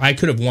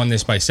could have won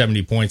this by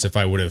 70 points if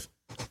I would have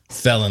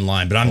fell in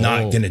line, but I'm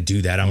not going to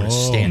do that. I'm going to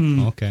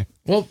stand. Okay.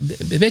 Well,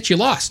 bitch, you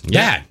lost.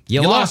 Yeah, bad.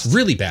 You lost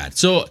really bad.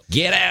 So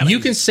get out. You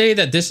can say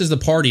that this is the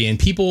party, and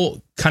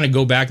people kind of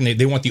go back and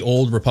they want the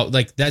old Republic.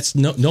 Like, that's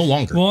no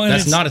longer. Well,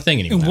 that's not a thing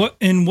anymore.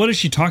 And what is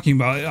she talking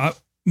about?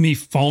 Me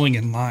falling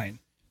in line.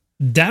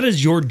 That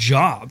is your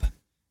job.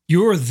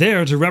 You're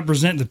there to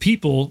represent the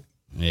people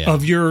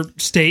of your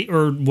state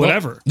or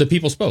whatever. Well, the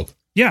people spoke.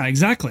 Yeah,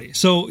 exactly.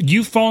 So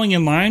you falling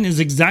in line is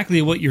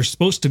exactly what you're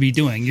supposed to be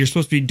doing. You're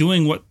supposed to be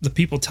doing what the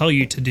people tell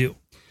you to do.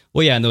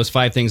 Well, yeah, and those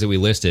 5 things that we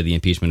listed, the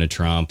impeachment of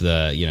Trump,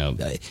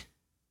 you're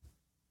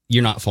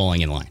not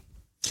falling in line.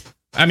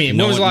 I mean,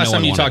 when was the last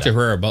time you talked to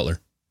Herrera Butler?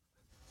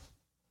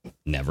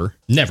 Never.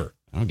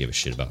 I don't give a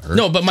shit about her.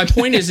 No, but my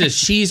point is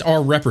she's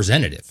our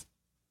representative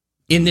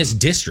in this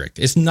district.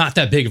 It's not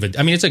that big of a.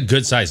 I mean, it's a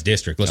good sized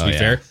district. Let's be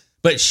fair.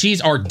 But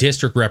she's our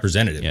district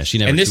representative. Yeah, she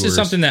never. And this tours. is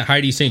something that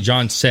Heidi St.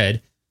 John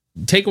said.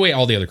 Take away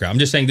all the other crap. I'm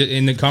just saying that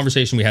in the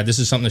conversation we had, this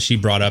is something that she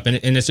brought up, and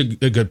it's a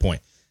good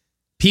point.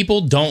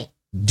 People don't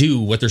do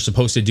what they're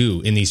supposed to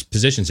do in these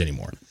positions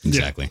anymore.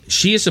 Exactly.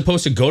 She is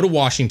supposed to go to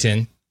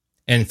Washington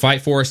and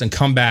fight for us and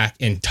come back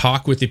and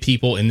talk with the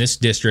people in this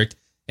district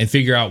and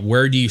figure out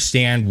where do you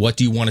stand, what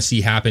do you want to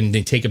see happen,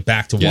 then take it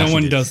back to Washington. No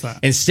one does that.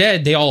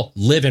 Instead, they all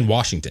live in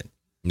Washington.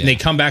 And they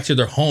come back to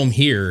their home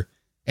here,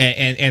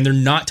 and they're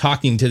not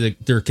talking to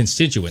their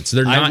constituents.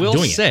 They're not doing it. I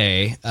will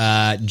say,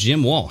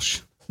 Jim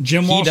Walsh.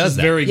 Jim Walsh is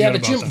very good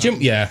about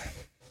that.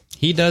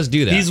 He does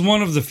do that. He's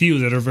one of the few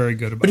that are very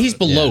good about it. But he's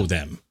below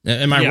them.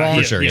 Am I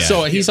wrong? Sure, yeah.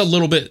 So he's a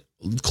little bit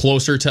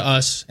closer to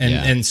us,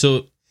 and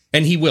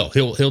he will.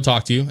 He'll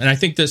talk to you. And I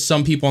think that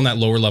some people on that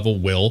lower level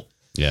will.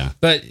 Yeah.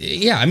 But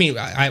yeah, I mean,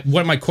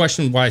 what my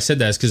question why I said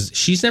that is because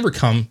she's never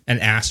come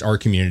and asked our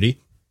community.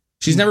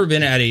 She's never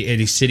been at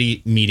a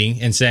city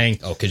meeting and saying,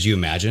 "Oh, could you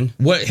imagine?"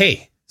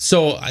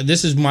 So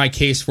this is my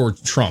case for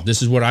Trump.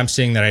 This is what I'm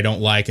saying that I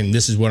don't like, and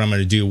this is what I'm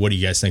going to do. What do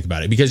you guys think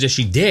about it? Because if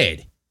she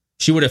did,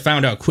 she would have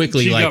found out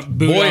quickly, like,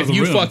 boy, if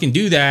you fucking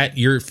do that,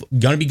 you're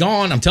going to be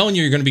gone. I'm telling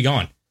you, you're going to be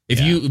gone. If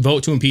you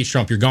vote to impeach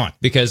Trump, you're gone.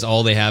 Because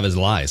all they have is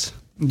lies.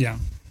 Yeah.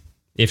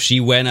 If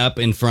she went up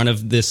in front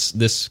of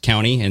this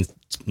county and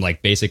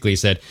like basically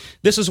said,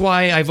 this is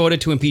why I voted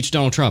to impeach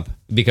Donald Trump,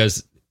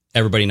 because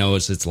everybody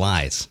knows it's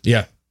lies.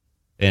 Yeah.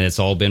 And it's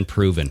all been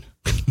proven.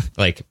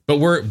 But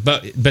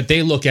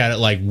they look at it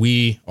like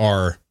we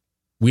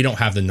don't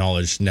have the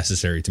knowledge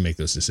necessary to make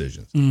those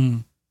decisions.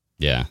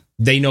 Yeah.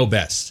 They know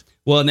best.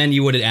 Well, and then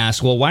you would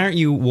ask, well, why aren't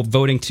you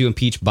voting to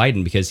impeach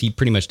Biden? Because he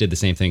pretty much did the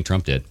same thing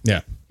Trump did.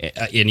 Yeah.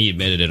 And he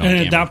admitted it on camera.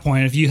 And at that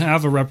point, if you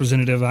have a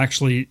representative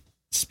actually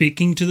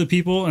speaking to the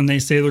people and they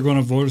say they're going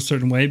to vote a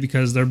certain way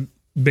because they're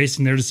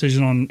basing their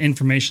decision on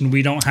information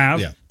we don't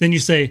have, then you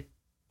say,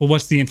 well,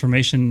 what's the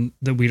information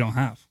that we don't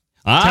have?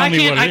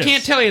 I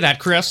can't tell you that,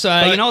 Chris.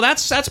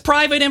 That's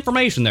private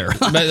information there.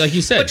 But like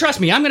you said. But trust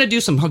me, I'm going to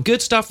do some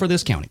good stuff for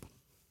this county.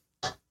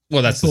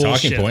 Well, that's the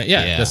talking point.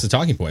 Yeah, that's the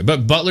talking point.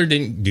 But Butler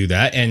didn't do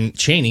that, and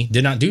Cheney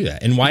did not do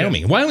that in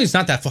Wyoming. Wyoming's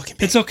not that fucking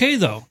big. It's okay,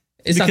 though.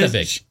 It's not that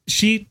big.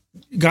 She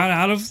got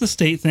out of the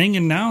state thing,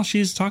 and now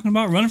she's talking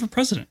about running for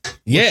president.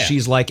 Yeah. Well,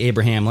 she's like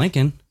Abraham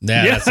Lincoln.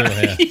 That's You know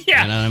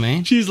what I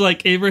mean? She's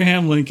like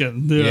Abraham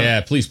Lincoln.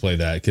 Yeah, please play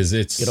that, because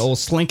it's... Good old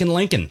Slinkin'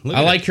 Lincoln.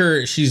 I like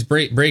her. She's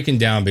breaking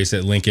down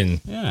basically that Lincoln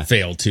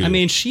failed, too. I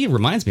mean, she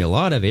reminds me a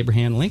lot of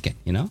Abraham Lincoln,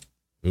 you know?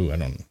 Ooh, I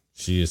don't know.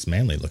 She is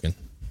manly looking.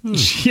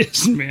 She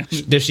is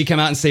manly. Did she come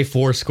out and say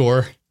 4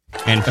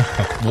 and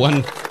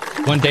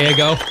one day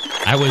ago,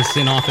 I was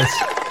in office.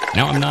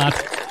 Now I'm not.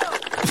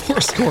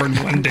 4 and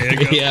 1 day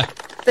ago. Yeah.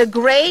 The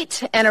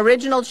great and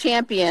original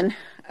champion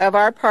of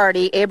our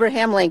party,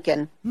 Abraham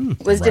Lincoln,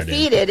 was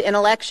defeated in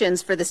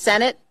elections for the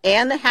Senate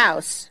and the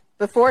House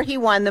before he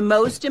won the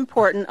most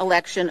important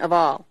election of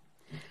all.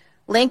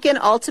 Lincoln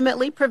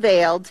ultimately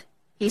prevailed,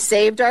 he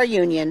saved our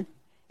Union,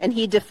 and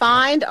he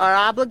defined our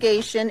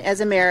obligation as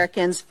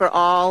Americans for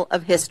all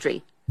of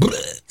history.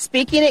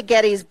 Speaking at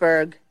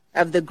Gettysburg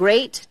of the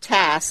great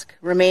task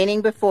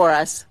remaining before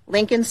us,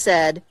 Lincoln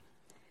said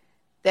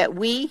that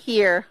we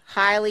here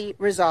highly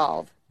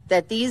resolve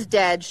that these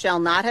dead shall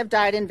not have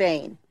died in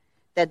vain,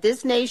 that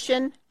this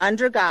nation,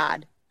 under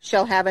God,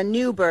 shall have a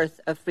new birth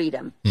of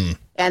freedom,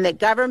 and that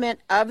government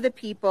of the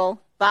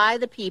people, by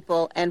the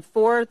people, and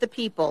for the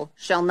people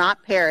shall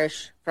not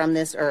perish from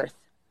this earth.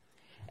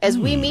 As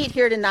we meet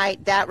here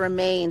tonight, that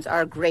remains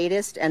our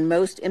greatest and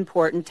most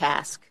important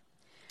task.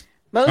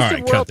 All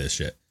right, cut this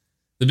shit.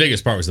 The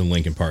biggest part was the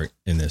Lincoln part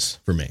in this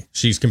for me.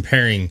 She's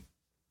comparing,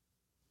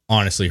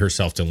 honestly,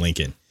 herself to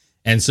Lincoln.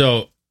 And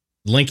so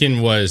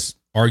Lincoln was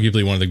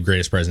arguably one of the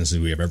greatest presidents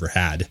we have ever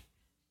had.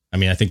 I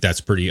mean, I think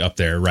that's pretty up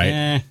there,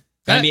 right?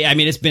 I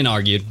mean, it's been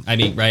argued. I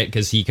mean, right?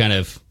 Because he kind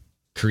of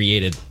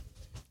created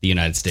the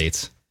United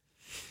States.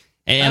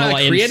 And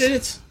created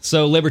it?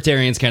 So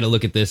libertarians kind of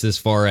look at this as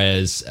far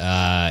as,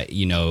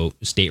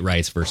 state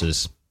rights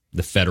versus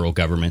the federal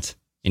government.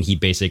 And he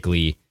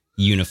basically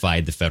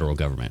unified the federal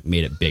government,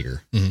 made it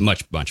bigger,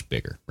 much, much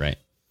bigger, right?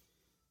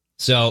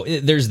 So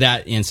there's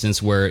that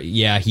instance where,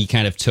 he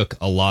kind of took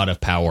a lot of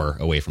power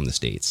away from the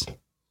states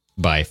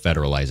by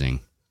federalizing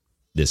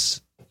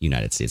this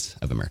United States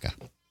of America.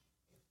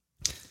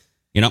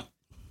 You know?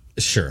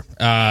 Sure.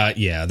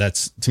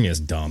 That's, to me, that's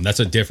dumb. That's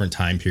a different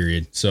time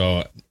period.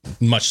 So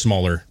much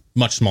smaller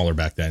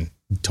back then.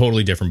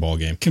 Totally different ball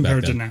game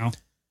compared to now.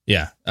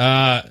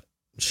 Yeah.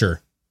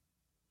 Sure.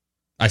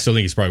 I still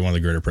think he's probably one of the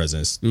greater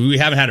presidents. We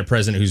haven't had a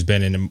president who's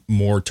been in a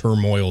more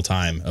turmoil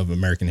time of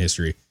American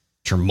history.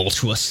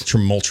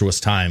 Tumultuous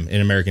time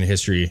in American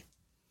history,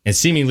 and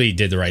seemingly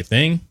did the right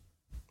thing.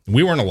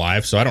 We weren't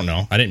alive, so I don't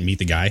know. I didn't meet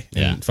the guy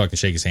and fucking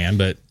shake his hand,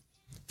 but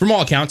from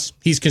all accounts,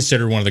 he's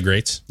considered one of the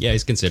greats. Yeah,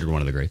 he's considered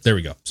one of the greats. There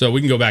we go. So we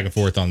can go back and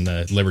forth on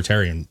the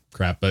libertarian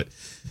crap, but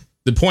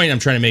the point I'm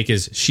trying to make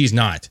is she's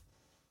not.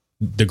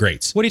 the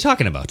greats. What are you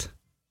talking about?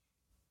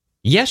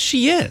 Yes,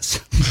 she is.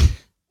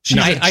 She's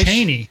not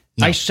Cheney.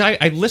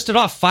 I listed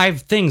off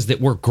 5 things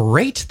that were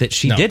great that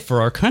she did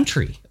for our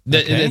country.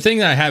 The thing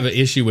that I have an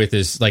issue with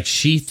is like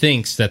she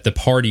thinks that the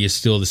party is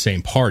still the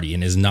same party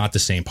and is not the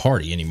same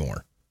party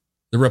anymore.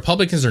 The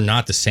Republicans are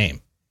not the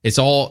same. It's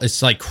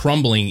like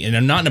crumbling,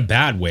 and not in a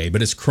bad way,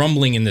 but it's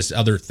crumbling in this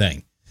other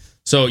thing.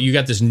 So you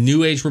got this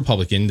new age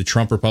Republican, the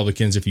Trump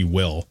Republicans, if you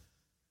will,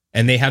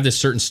 and they have this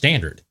certain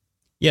standard.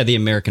 Yeah, the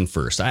American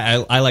first.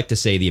 I like to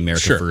say the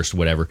American first,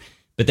 whatever.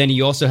 But then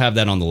you also have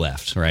that on the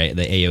left, right?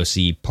 The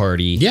AOC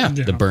party,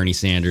 the Bernie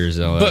Sanders.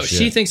 But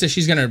she thinks that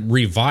she's going to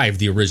revive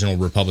the original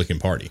Republican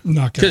Party.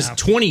 Because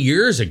 20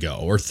 years ago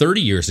or 30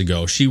 years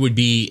ago, she would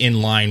be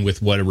in line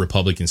with what a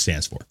Republican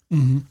stands for.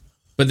 Mm-hmm.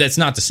 But that's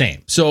not the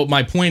same. So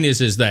my point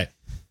is that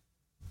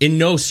in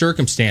no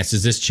circumstance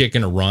is this chick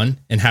going to run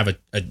and have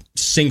a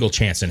single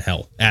chance in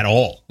hell at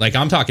all. Like,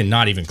 I'm talking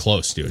not even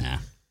close, dude. Nah.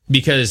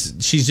 Because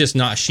she's just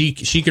not. She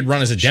could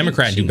run as a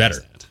Democrat and do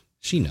better.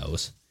 She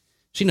knows.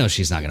 She knows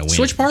she's not going to win.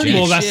 Switch parties?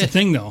 Well, that's the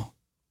thing, though.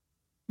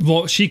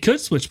 Well, she could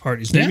switch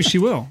parties. Maybe she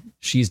will.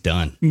 She's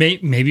done.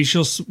 Maybe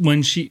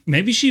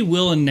she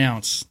will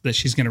announce that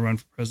she's going to run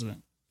for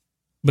president,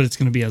 but it's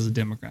going to be as a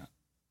Democrat.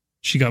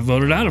 She got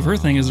voted out of her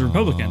thing as a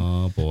Republican.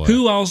 Oh, boy.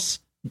 Who else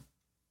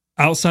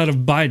outside of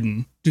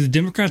Biden do the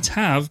Democrats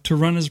have to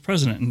run as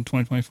president in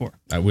 2024?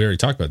 We already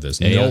talked about this.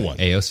 No one.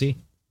 AOC.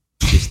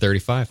 She's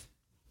 35.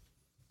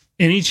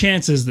 Any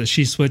chances that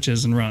she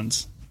switches and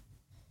runs?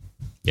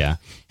 Yeah.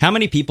 How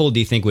many people do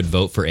you think would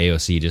vote for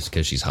AOC just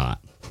because she's hot?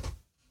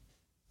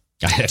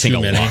 I think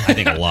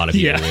a lot of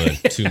people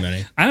would. Too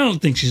many. I don't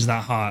think she's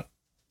that hot.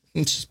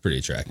 She's pretty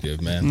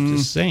attractive, man.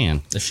 Just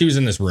saying. If she was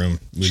in this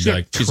room, we'd be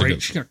like,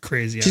 she's got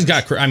crazy eyes. She's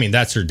got, I mean,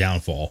 that's her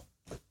downfall.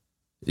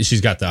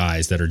 She's got the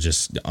eyes that are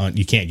just,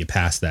 you can't get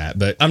past that.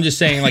 But I'm just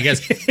saying, like,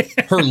 as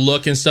her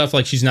look and stuff,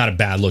 like, she's not a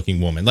bad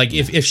looking woman. Like,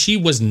 if she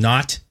was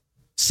not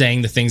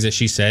saying the things that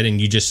she said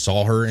and you just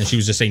saw her and she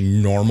was just a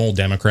normal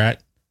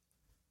Democrat,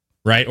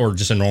 right? Or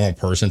just a normal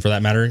person for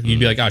that matter, you'd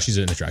be like, oh, she's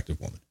an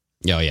attractive woman.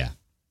 Oh, yeah.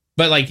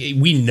 But like,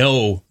 we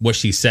know what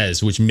she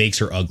says, which makes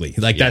her ugly.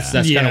 Like that's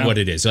kind of what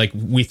it is. Like,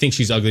 we think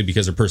she's ugly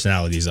because her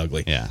personality is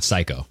ugly. Yeah.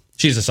 Psycho.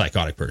 She's a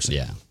psychotic person.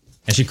 Yeah.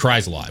 And she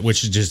cries a lot,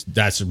 which is just,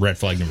 that's red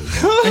flag number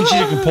 1. And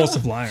she's a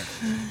compulsive liar.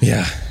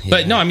 Yeah.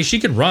 But no, I mean, she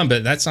could run,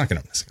 but that's not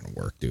gonna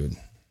work, dude.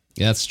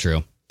 Yeah, that's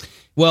true.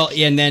 Well,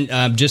 and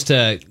then just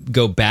to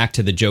go back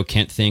to the Joe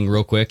Kent thing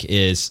real quick,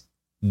 is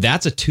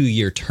that's a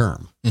 2-year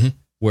term,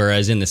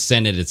 whereas in the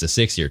Senate it's a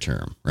 6-year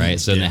term, right?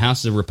 So in the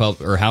House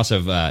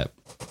of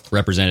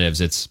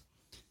Representatives, it's,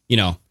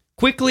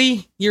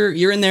 quickly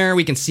you're in there.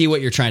 We can see what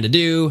you're trying to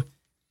do.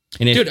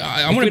 And dude,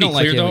 I want to be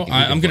clear though.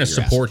 I'm going to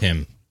support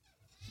him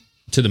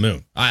to the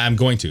moon. I'm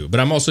going to, but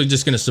I'm also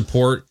just going to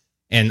support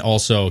and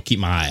also keep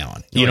my eye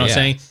on. You know what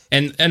I'm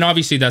saying? And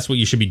obviously that's what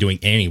you should be doing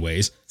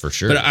anyways, for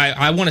sure. But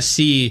I want to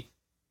see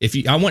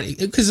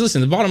because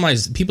listen, the bottom line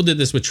is people did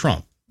this with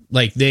Trump.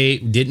 Like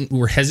they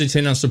were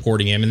hesitant on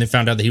supporting him, and they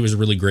found out that he was a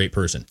really great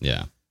person.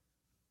 Yeah.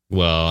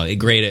 Well,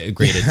 great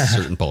at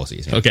certain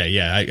policies. Yeah. Okay,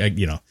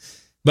 yeah,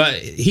 but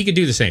he could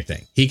do the same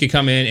thing. He could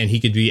come in and he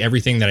could be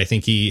everything that I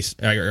think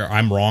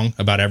I'm wrong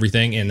about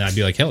everything, and I'd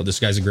be like, hell, this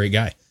guy's a great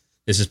guy.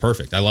 This is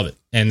perfect. I love it.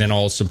 And then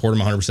I'll support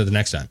him 100% the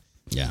next time.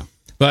 Yeah.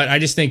 But I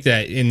just think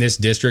that in this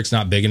district's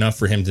not big enough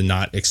for him to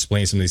not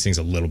explain some of these things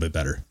a little bit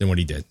better than what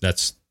he did.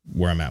 That's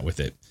where I'm at with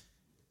it.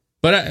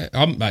 But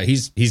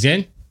he's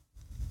in.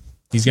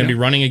 He's going to be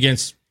running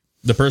against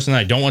the person that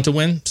I don't want to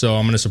win, so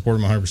I'm going to support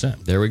him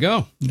 100%. There we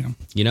go. Yeah.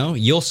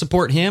 You'll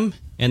support him,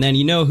 and then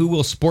who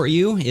will support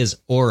you is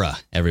Aura,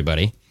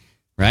 everybody.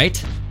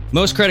 Right?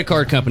 Most credit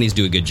card companies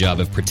do a good job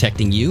of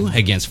protecting you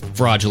against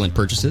fraudulent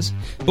purchases.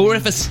 But what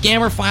if a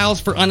scammer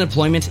files for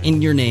unemployment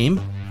in your name,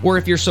 or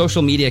if your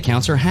social media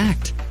accounts are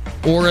hacked?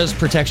 Aura's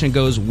protection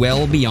goes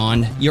well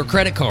beyond your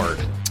credit card.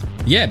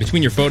 Yeah,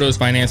 between your photos,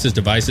 finances,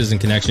 devices,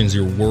 and connections,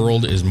 your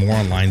world is more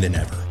online than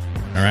ever.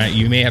 All right,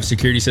 you may have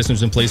security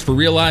systems in place for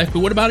real life, but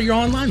what about your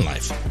online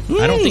life?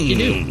 I don't think you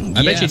do.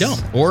 I bet you don't.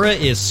 Aura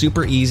is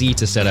super easy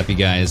to set up, you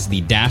guys.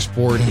 The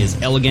dashboard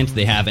is elegant.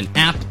 They have an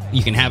app.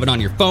 You can have it on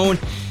your phone.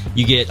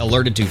 You get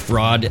alerted to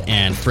fraud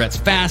and threats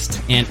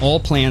fast, and all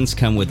plans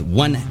come with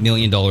 $1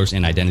 million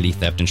in identity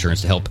theft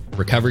insurance to help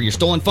recover your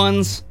stolen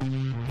funds.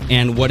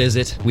 And what is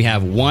it? We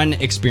have one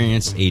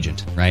experienced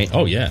agent, right?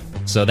 Oh, yeah.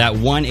 So that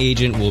one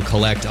agent will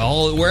collect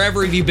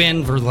wherever you've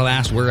been for the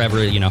last,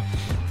 wherever,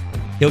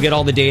 He'll get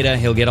all the data.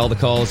 He'll get all the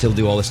calls. He'll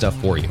do all the stuff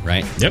for you,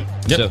 right? Yep.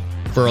 So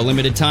for a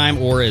limited time,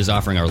 Aura is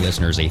offering our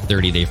listeners a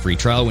 30-day free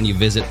trial when you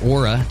visit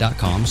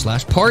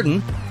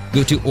aura.com/pardon.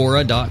 Go to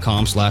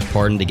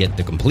aura.com/pardon to get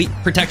the complete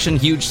protection,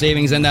 huge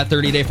savings, and that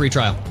 30-day free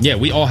trial. Yeah,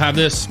 we all have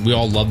this. We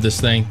all love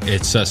this thing.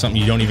 It's something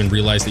you don't even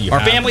realize that you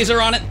have. Our families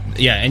are on it.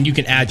 Yeah, and you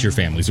can add your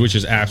families, which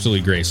is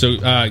absolutely great. So,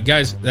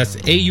 guys, that's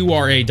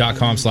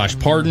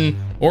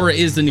aura.com/pardon. Aura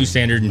is the new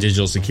standard in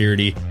digital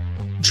security.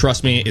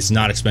 Trust me, it's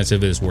not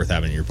expensive. It is worth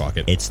having in your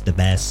pocket. It's the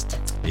best.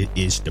 It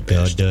is the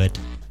best. Go do it.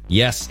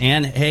 Yes,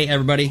 and hey,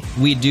 everybody,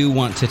 we do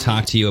want to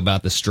talk to you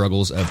about the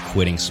struggles of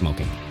quitting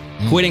smoking.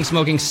 Quitting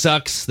smoking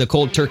sucks. The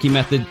cold turkey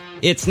method,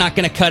 it's not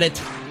going to cut it.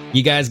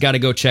 You guys got to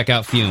go check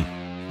out Fume.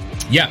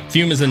 Yeah,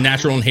 Fume is a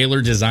natural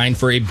inhaler designed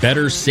for a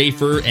better,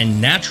 safer, and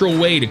natural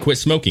way to quit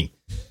smoking.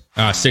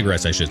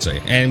 Cigarettes, I should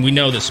say. And we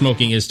know that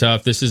smoking is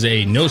tough. This is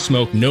a no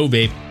smoke, no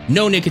vape,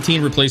 no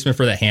nicotine replacement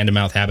for the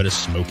hand-to-mouth habit of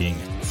smoking.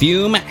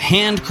 Fume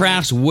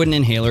handcrafts wooden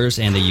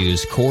inhalers, and they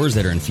use cores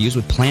that are infused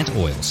with plant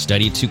oils,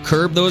 studied to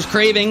curb those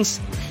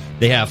cravings.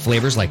 They have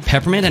flavors like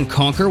peppermint and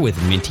conker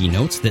with minty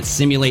notes that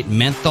simulate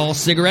menthol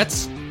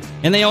cigarettes.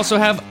 And they also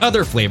have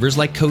other flavors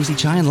like cozy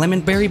chai and lemon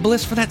berry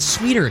bliss for that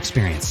sweeter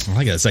experience. I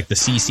like it. It's like the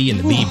CC and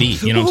the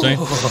BB. You know what I'm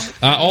saying?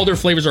 All their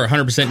flavors are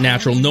 100%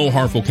 natural, no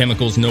harmful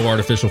chemicals, no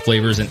artificial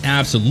flavors, and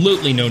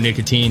absolutely no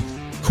nicotine.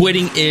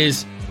 Quitting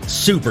is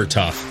super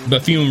tough,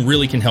 but Fume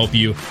really can help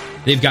you.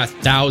 They've got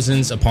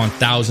thousands upon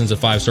thousands of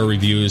 5-star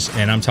reviews,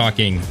 and I'm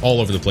talking all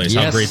over the place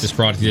how great this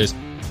product is.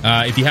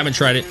 If you haven't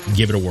tried it,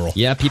 give it a whirl.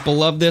 Yeah, people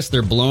love this.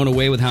 They're blown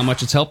away with how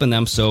much it's helping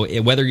them. So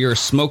whether you're a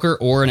smoker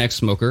or an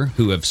ex-smoker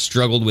who have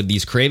struggled with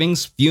these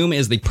cravings, Fume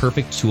is the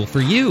perfect tool for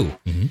you.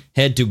 Mm-hmm.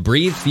 Head to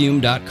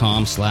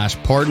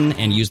breathefume.com/pardon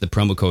and use the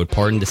promo code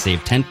pardon to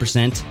save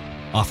 10%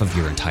 off of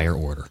your entire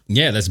order.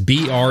 Yeah, that's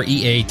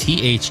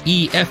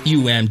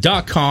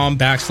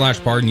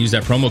BREATHEFUM.com/pardon. Use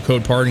that promo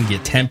code pardon,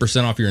 get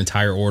 10% off your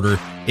entire order.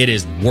 It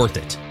is worth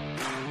it.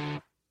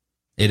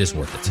 It is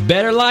worth it.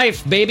 Better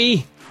life,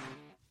 baby.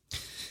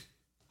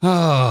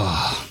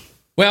 Oh,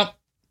 well,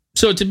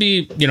 so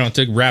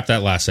to wrap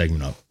that last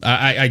segment up,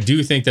 I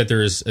do think that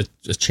there is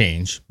a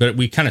change, but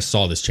we kind of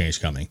saw this change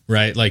coming,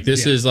 right? Like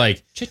this is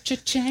like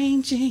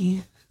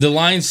changing. The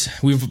lines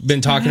we've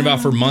been talking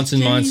about for months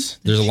and months.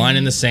 There's a line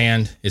in the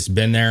sand. It's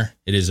been there.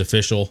 It is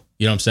official.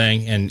 You know what I'm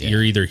saying? And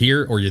you're either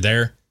here or you're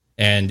there.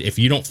 And if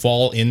you don't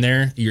fall in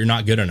there, you're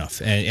not good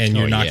enough and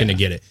you're not going to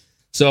get it.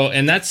 So,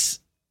 and that's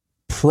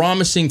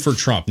promising for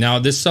Trump. Now,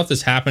 this stuff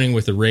that's happening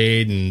with the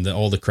raid and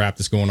all the crap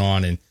that's going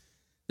on, and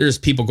there's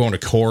people going to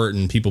court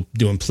and people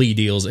doing plea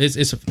deals.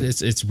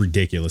 It's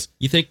ridiculous.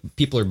 You think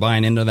people are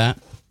buying into that?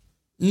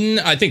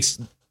 I think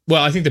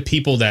the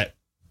people that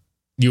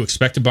you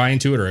expect to buy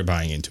into it are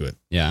buying into it.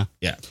 Yeah.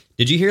 Yeah.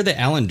 Did you hear that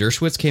Alan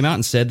Dershowitz came out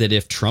and said that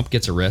if Trump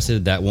gets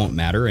arrested, that won't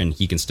matter and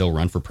he can still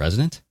run for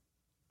president?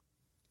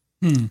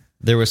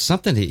 There was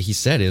something he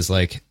said is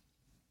like,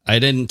 I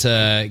didn't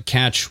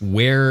catch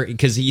where,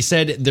 because he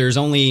said there's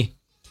only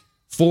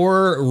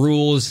 4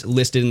 rules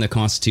listed in the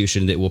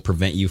Constitution that will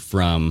prevent you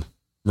from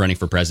running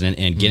for president,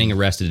 and getting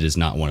arrested is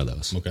not one of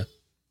those. Okay.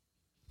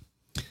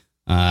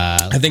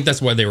 I think that's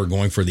why they were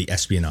going for the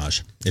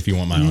espionage, if you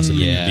want my honest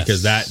opinion, yes.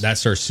 because that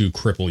starts to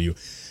cripple you.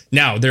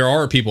 Now, there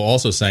are people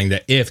also saying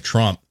that if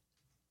Trump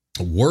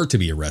were to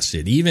be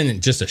arrested,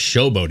 even just a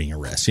showboating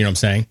arrest, you know what I'm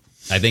saying?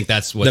 I think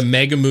that's what the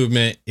mega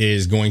movement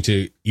is going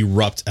to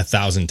erupt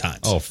 1,000 times.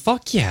 Oh,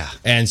 fuck yeah.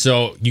 And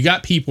so you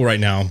got people right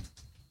now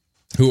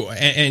who,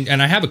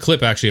 and I have a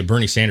clip actually of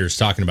Bernie Sanders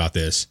talking about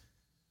this,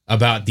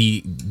 about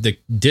the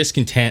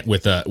discontent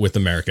with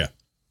America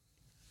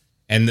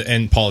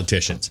and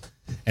politicians.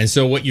 And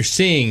so what you're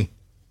seeing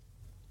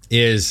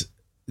is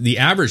the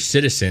average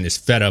citizen is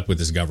fed up with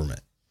this government.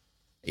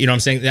 You know what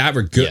I'm saying? The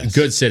average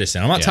good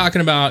citizen. I'm not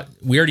talking about,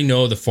 we already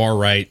know the far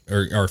right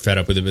are fed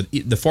up with it, but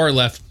the far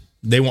left,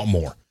 they want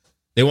more.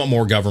 They want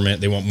more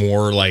government. They want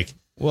more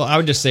well, I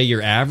would just say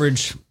your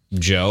average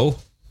Joe,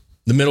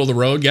 the middle of the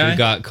road guy who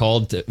got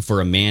called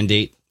for a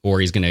mandate, or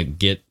he's going to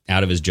get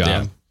out of his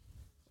job,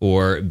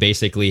 or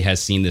basically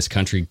has seen this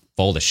country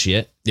fall to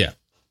shit. Yeah.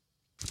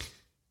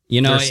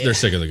 You know, they're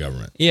sick of the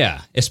government.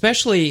 Yeah.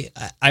 Especially,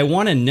 I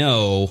want to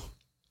know,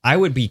 I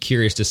would be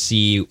curious to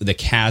see the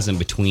chasm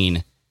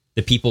between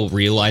the people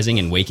realizing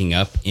and waking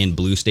up in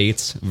blue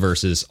states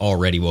versus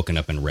already woken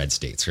up in red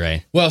states,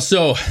 right? Well,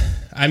 so,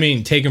 I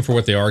mean, take them for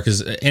what they are,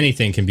 because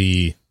anything can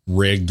be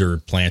rigged or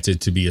planted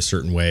to be a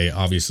certain way,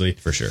 obviously.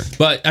 For sure.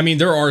 But, I mean,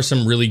 there are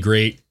some really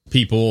great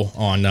people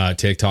on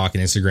TikTok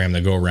and Instagram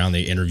that go around,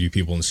 they interview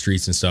people in the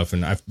streets and stuff,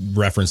 and I've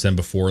referenced them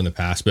before in the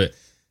past. But,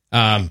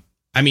 I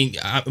mean,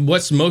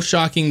 what's most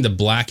shocking, the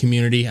black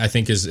community, I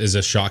think, is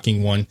a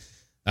shocking one.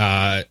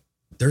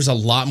 There's a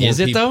lot more. Is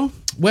it though?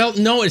 Well,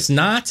 no, it's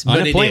not.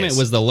 Unemployment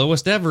was the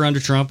lowest ever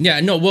under Trump. Yeah,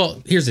 no.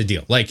 Well, here's the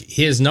deal. Like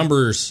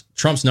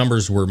Trump's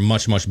numbers were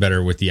much, much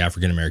better with the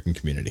African American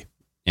community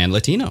and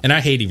Latino. And I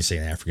hate even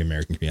saying African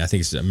American community. I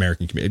think it's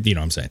American community. You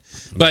know what I'm saying?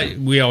 But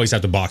we always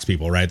have to box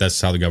people, right?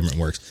 That's how the government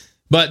works.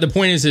 But the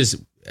point is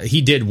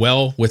he did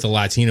well with the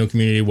Latino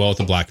community, well with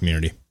the black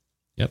community.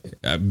 Yep,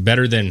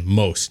 better than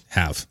most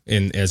have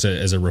as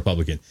a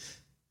Republican.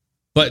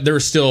 But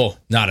there's still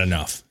not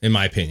enough, in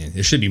my opinion.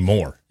 It should be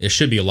more. It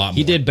should be a lot more.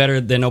 He did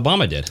better than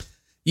Obama did.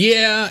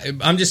 Yeah,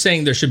 I'm just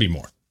saying there should be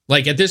more.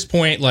 Like, at this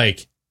point,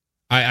 like,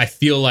 I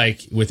feel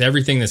like with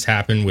everything that's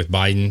happened with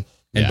Biden,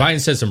 and Biden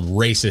said some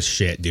racist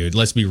shit, dude.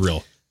 Let's be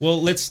real. Well,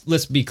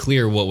 let's be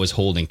clear what was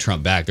holding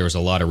Trump back. There was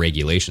a lot of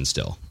regulation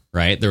still,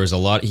 right? There was a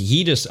lot.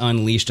 He just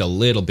unleashed a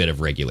little bit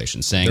of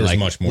regulation, saying, like,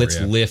 much more, let's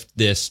lift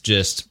this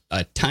just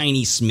a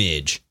tiny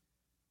smidge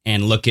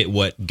and look at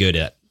what good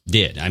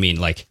did. I mean,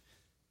 like,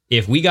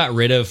 if we got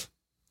rid of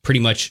pretty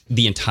much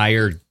the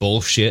entire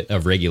bullshit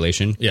of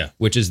regulation,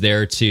 which is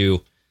there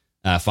to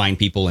find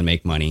people and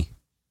make money.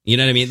 You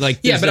know what I mean?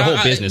 Like, but the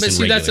whole business. But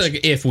see, that's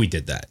like if we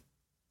did that.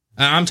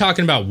 I'm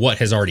talking about what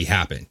has already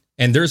happened,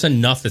 and there's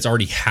enough that's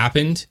already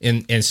happened,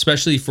 and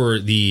especially for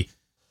the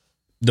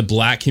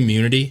black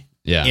community,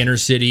 inner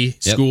city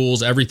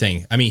schools,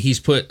 everything. I mean, he's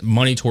put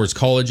money towards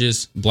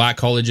colleges, black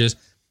colleges.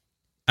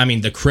 I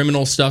mean, the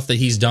criminal stuff that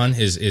he's done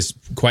is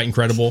quite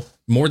incredible.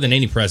 More than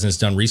any president's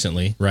done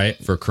recently, right?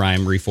 For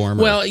crime reform?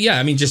 Well, yeah.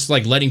 I mean, just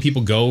like letting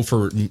people go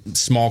for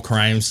small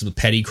crimes,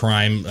 petty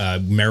crime,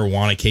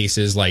 marijuana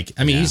cases. Like,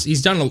 I mean,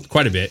 he's done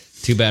quite a bit.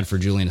 Too bad for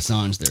Julian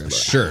Assange there. But.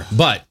 Sure.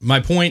 But my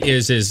point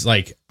is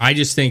like, I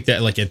just think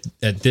that like at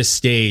this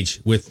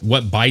stage with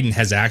what Biden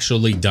has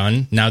actually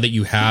done, now that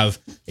you have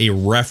a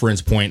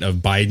reference point of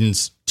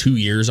Biden's 2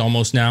 years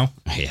almost now.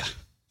 Yeah.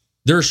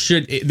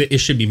 It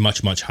should be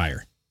much, much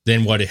higher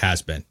than what it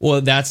has been.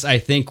 Well, that's, I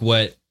think,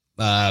 what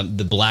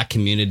the black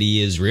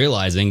community is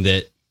realizing,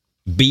 that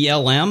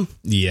BLM,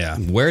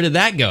 where did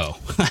that go?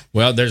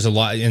 Well, there's a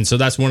lot, and so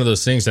that's one of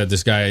those things that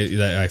this guy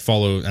that I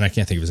follow, and I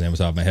can't think of his name off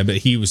the top of my head, but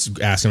he was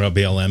asking about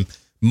BLM.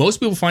 Most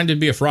people find it to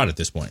be a fraud at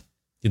this point.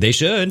 They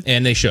should.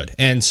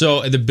 And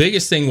so the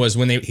biggest thing was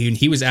when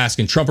he was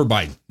asking Trump or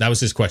Biden. That was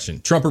his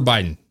question. Trump or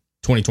Biden,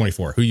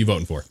 2024. Who are you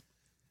voting for?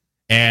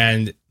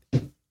 And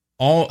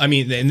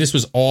and this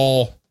was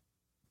all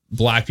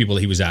black people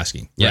that he was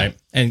asking, right?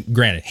 And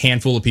granted,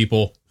 handful of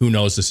people, who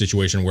knows the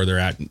situation where they're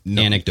at.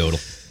 No. Anecdotal.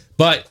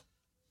 But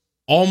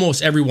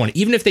almost everyone,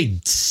 even if they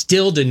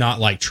still did not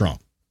like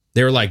Trump,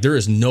 they were like, there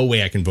is no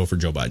way I can vote for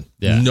Joe Biden.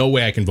 Yeah. No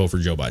way I can vote for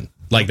Joe Biden.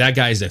 Like, that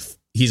guy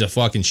he's a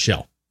fucking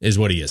shell, is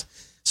what he is.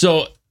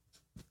 So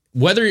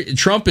whether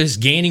Trump is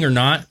gaining or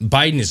not,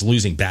 Biden is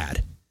losing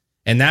bad.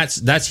 And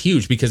that's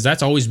huge, because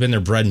that's always been their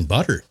bread and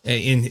butter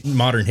in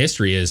modern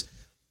history, is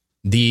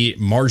the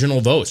marginal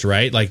votes,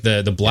 right? Like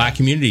the black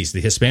communities,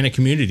 the Hispanic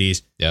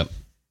communities. Yep.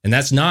 And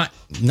that's not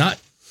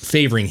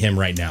favoring him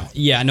right now.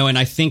 Yeah, no, and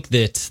I think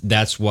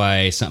that's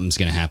why something's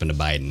going to happen to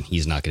Biden.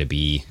 He's not going to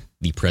be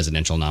the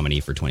presidential nominee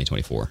for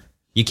 2024.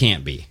 You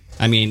can't be.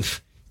 I mean,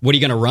 what are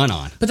you going to run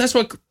on? But that's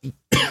what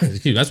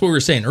we were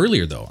saying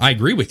earlier, though. I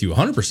agree with you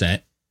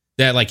 100%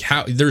 that like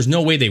there's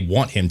no way they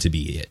want him to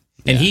be it.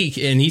 And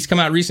he's come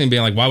out recently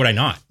being like, why would I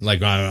not?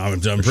 Like, I'm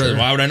president. Sure.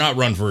 Why would I not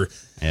run for?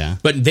 Yeah.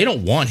 But they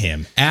don't want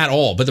him at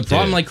all. But the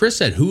problem, like Chris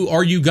said, who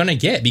are you going to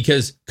get?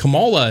 Because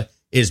Kamala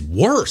is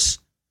worse.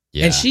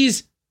 Yeah. And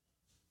she's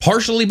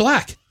partially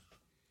black.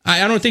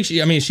 I don't think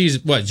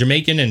she's what,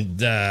 Jamaican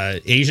and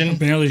Asian?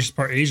 Apparently she's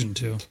part Asian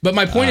too. But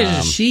my point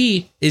is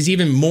she is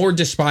even more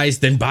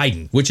despised than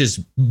Biden, which is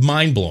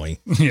mind blowing.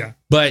 Yeah.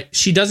 But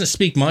she doesn't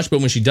speak much, but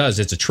when she does,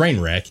 it's a train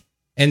wreck.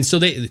 And so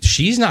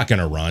she's not going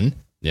to run.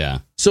 Yeah.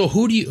 So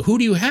who do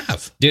you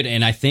have? Dude,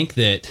 and I think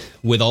that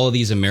with all of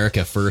these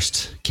America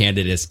First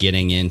candidates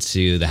getting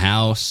into the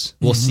House,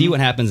 we'll see what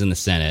happens in the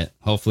Senate.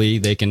 Hopefully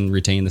they can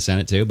retain the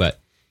Senate too, but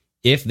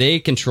if they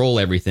control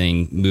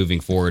everything moving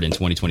forward in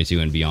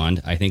 2022 and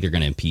beyond, I think they're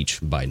going to impeach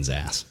Biden's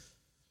ass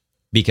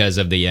because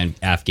of the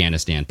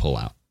Afghanistan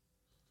pullout.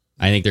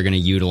 I think they're going to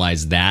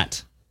utilize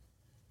that.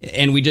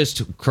 And we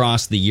just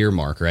crossed the year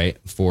mark, right,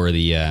 for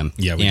the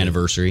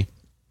anniversary.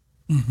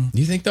 Mm-hmm.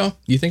 You think, though?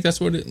 You think that's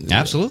what it...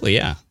 Absolutely,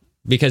 yeah.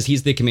 Because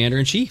he's the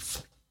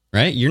commander-in-chief,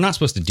 right? You're not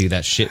supposed to do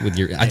that shit with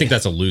your... I think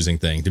that's a losing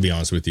thing, to be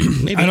honest with you.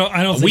 Maybe. I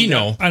don't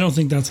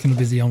think that's going to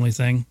be the only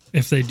thing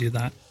if they do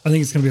that. I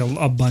think it's going to be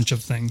a bunch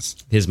of things.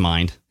 His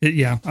mind. I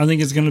think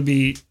it's going to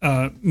be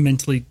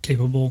mentally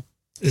capable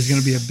is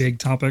going to be a big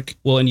topic.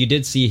 Well, and you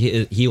did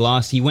see he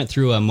lost. He went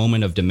through a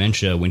moment of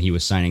dementia when he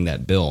was signing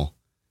that bill.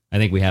 I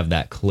think we have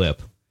that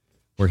clip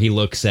where he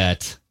looks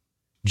at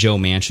Joe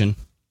Manchin,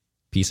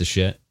 piece of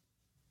shit.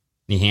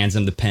 He hands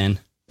him the pen.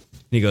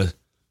 And he goes,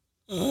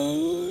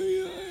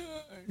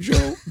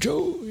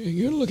 Joe,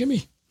 you gonna look at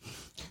me?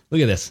 Look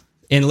at this.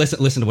 And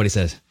listen to what he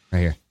says right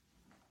here.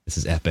 This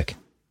is epic.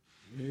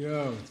 Here you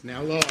go. It's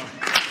now law.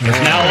 It's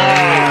now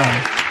law.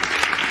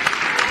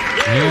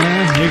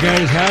 Yeah, you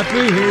guys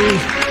happy?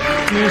 Here's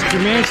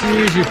Mr. Manchin.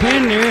 Here's your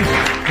pen there.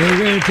 We're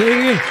going to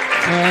take it.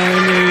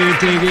 And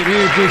take it.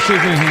 Here, just shake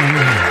my hand.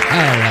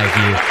 I like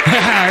you.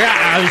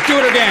 Yeah, let's do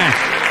it again.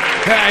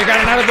 I got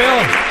another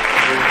bill.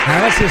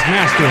 Now, that's this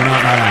mask doing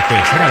out on my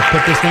face. I got to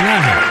put this thing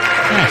on here.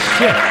 Ah,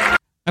 shit.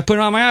 I put it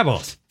on my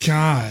eyeballs.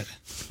 God.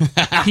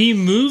 He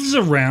moves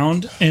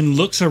around and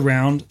looks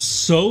around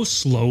so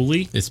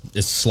slowly. It's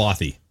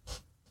slothy.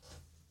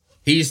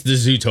 He's the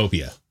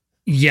Zootopia.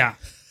 Yeah.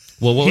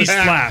 Well, he's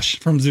Flash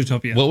from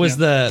Zootopia. What was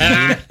the...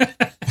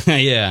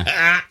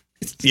 yeah.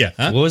 Yeah.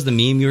 Huh? What was the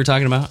meme you were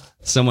talking about?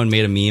 Someone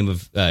made a meme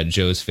of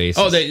Joe's face.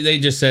 Oh, they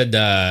just said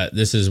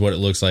this is what it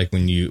looks like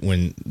when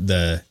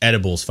the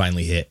edibles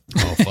finally hit.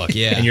 Oh, fuck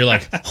yeah. And you're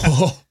like,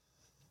 oh.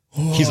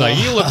 He's like,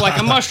 you look like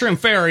a mushroom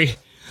fairy.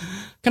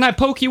 Can I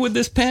poke you with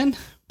this pen?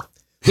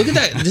 Look at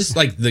that. Just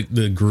like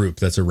the group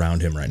that's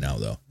around him right now,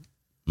 though.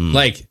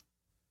 Like,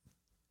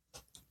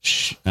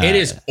 it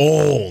is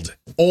old.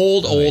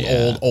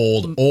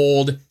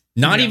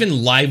 Not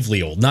even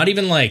lively old. Not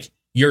even like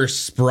you're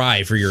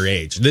spry for your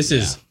age. This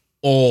is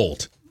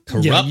old.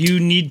 Corrupt. Yeah, you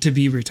need to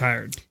be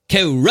retired.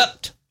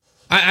 Corrupt.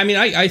 I mean,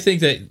 I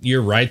think that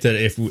you're right that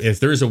if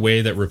there's a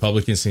way that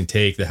Republicans can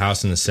take the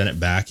House and the Senate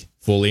back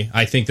fully,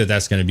 I think that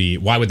that's going to be,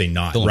 why would they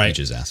not, Don't right? impeach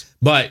his ass.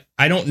 But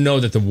I don't know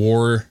that the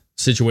war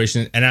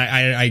situation, and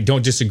I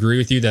don't disagree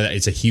with you that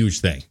it's a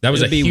huge thing. That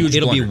was huge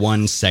It'll blunder. be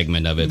one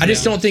segment of it. I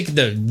just don't think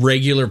the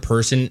regular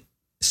person,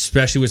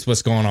 especially with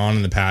what's going on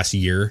in the past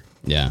year,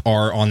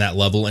 are on that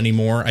level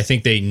anymore. I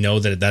think they know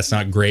that that's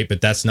not great,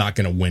 but that's not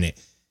going to win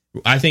it.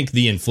 I think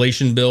the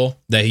inflation bill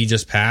that he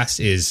just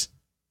passed is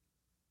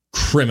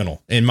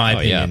criminal, in my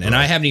opinion. And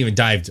I haven't even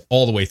dived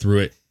all the way through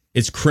it.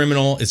 It's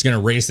criminal. It's going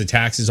to raise the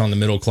taxes on the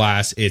middle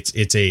class. It's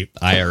a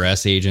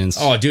IRS agents.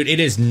 Oh, dude, it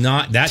is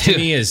not. That to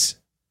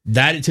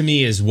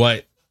me is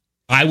what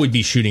I would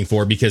be shooting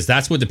for, because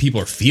that's what the people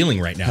are feeling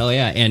right now. Hell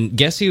yeah. And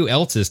guess who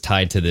else is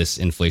tied to this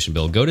inflation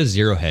bill? Go to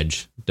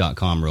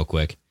zerohedge.com real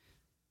quick.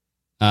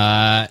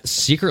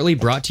 Secretly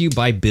brought to you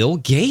by Bill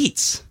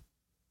Gates.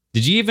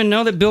 Did you even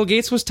know that Bill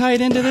Gates was tied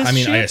into this? I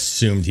mean, shit? I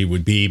assumed he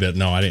would be, but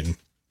no, I didn't.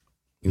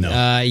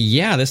 No.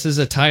 Yeah, this is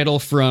a title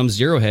from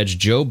Zero Hedge.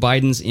 Joe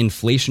Biden's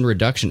Inflation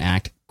Reduction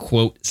Act,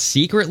 quote,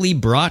 secretly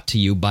brought to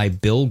you by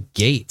Bill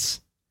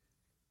Gates.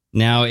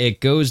 Now, it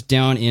goes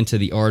down into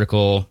the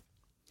article,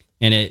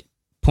 and it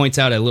points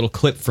out a little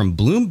clip from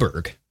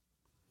Bloomberg,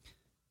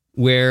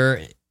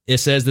 where it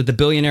says that the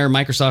billionaire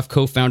Microsoft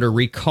co-founder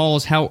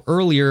recalls how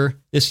earlier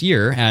this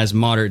year, as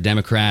moderate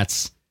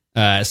Democrats,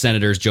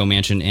 Senators Joe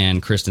Manchin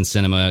and Kyrsten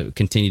Sinema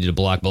continued to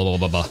block blah, blah,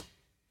 blah, blah.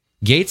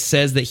 Gates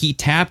says that he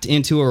tapped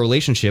into a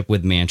relationship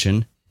with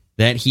Manchin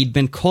that he'd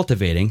been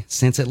cultivating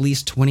since at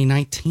least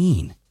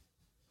 2019.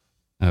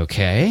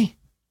 Okay.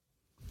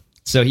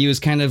 So he was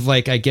kind of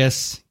like, I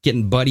guess,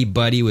 getting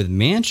buddy-buddy with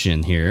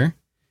Manchin here.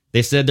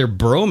 They said their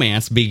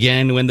bromance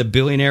began when the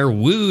billionaire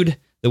wooed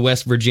the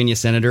West Virginia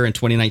senator in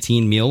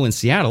 2019 meal in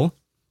Seattle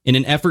in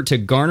an effort to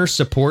garner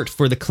support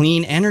for the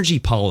clean energy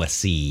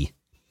policy.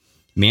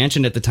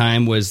 Manchin at the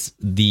time was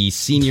the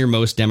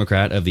senior-most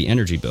Democrat of the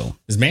energy bill.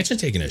 Is Manchin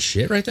taking a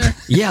shit right there?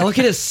 Yeah, look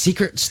at his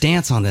secret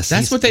stance on this.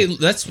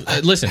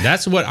 Listen,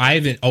 that's what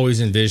I've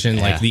always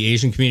envisioned, like the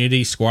Asian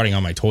community squatting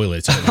on my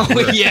toilets.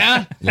 Oh,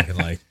 yeah? Looking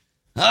like...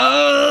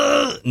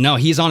 No,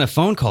 he's on a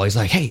phone call. He's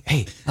like,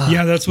 hey.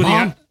 Yeah, that's what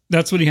Mom?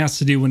 that's what he has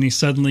to do when he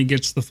suddenly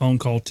gets the phone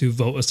call to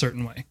vote a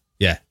certain way.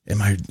 Yeah. What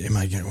am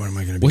I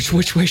going to be?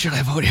 Which way should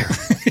I vote here?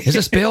 Is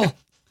this Bill?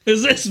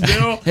 Is this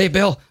Bill? Hey,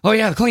 Bill. Oh,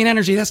 yeah, the clean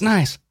energy. That's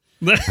nice.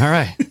 All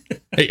right.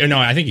 Hey, no,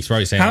 I think he's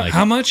probably saying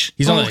how much?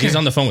 He's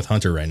on the phone with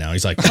Hunter right now.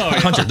 He's like,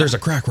 Hunter, there's a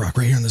crack rock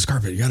right here on this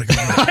carpet. You got to go.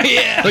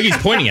 Yeah. Look, he's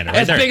pointing at it. Right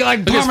it's there. big like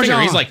Look at his finger.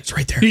 Parmesan. He's like, it's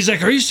right there. He's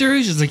like, are you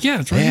serious? He's like,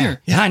 yeah, it's right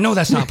here. Yeah, I know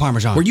that's not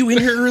Parmesan. Were you in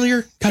here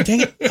earlier? God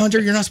dang it, Hunter,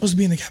 you're not supposed to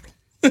be in the Capitol.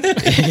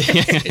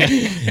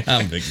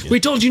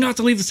 We told you not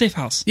to leave the safe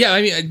house. Yeah,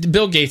 I mean,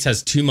 Bill Gates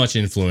has too much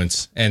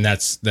influence, and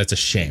that's a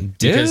shame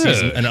because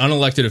he's an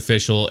unelected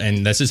official,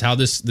 and this is how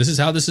this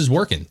is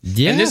working.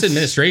 Yes. And this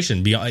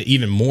administration,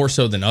 even more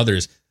so than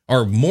others,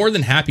 are more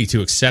than happy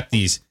to accept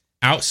these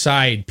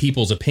outside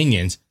people's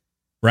opinions,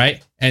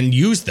 right, and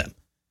use them.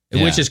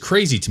 Yeah. Which is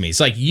crazy to me. It's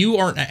like you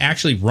aren't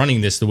actually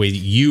running this the way that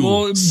you.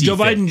 Well, see Joe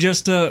fit. Biden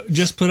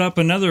just put up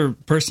another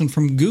person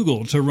from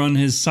Google to run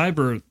his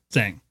cyber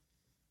thing.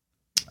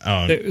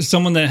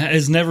 Someone that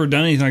has never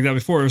done anything like that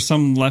before,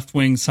 some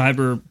left-wing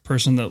cyber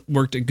person that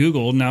worked at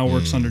Google now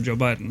works under Joe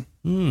Biden.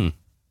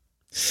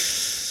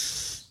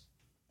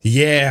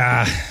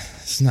 Yeah,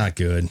 it's not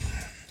good.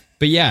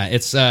 But yeah,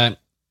 it's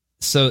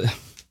so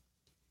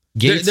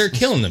Gates, they're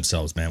killing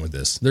themselves, man, with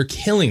this. They're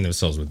killing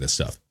themselves with this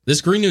stuff.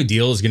 This Green New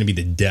Deal is going to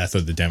be the death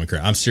of the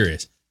Democrat. I'm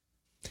serious.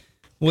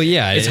 Well,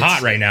 yeah, it's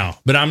hot right now,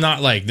 but I'm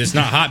not like it's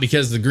not hot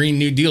because the Green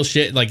New Deal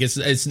shit. Like it's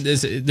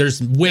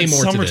there's way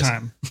more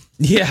summertime. to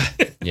this. Yeah,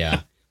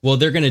 yeah. Well,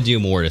 they're going to do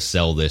more to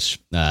sell this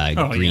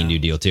Green New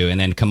Deal too. And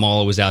then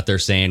Kamala was out there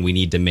saying we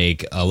need to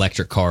make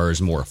electric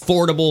cars more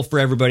affordable for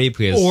everybody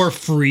or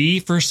free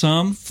for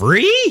some.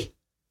 Free?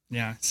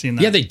 Yeah, seen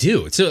that. Yeah, they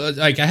do. So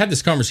like I had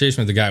this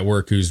conversation with a guy at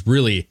work who's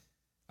really,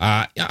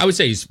 I would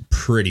say he's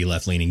pretty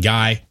left leaning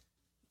guy,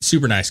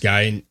 super nice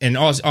guy, and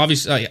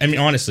obviously, I mean,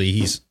 honestly,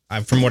 he's.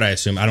 From what I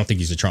assume, I don't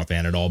think he's a Trump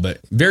fan at all, but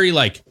very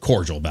like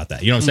cordial about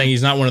that. You know what I'm saying?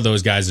 He's not one of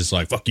those guys that's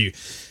like, fuck you.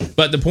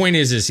 But the point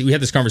is we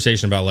had this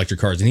conversation about electric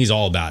cars and he's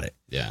all about it.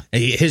 Yeah.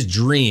 His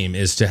dream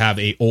is to have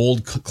a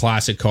old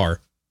classic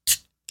car.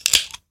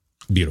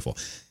 Beautiful.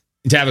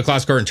 To have a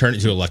classic car and turn it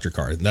to an electric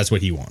car. That's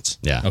what he wants.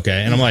 Yeah.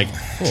 Okay. And I'm like,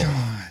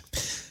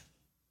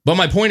 but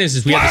my point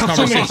is we had this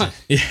conversation.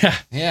 Yeah.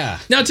 Yeah.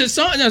 Now there's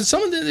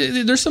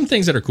some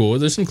things that are cool.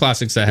 There's some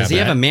classics that Does he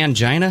have a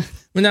mangina?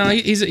 Well, no,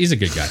 he's a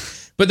good guy.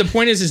 But the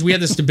point is we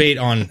had this debate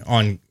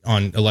on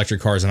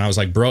electric cars, and I was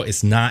like, bro,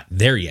 it's not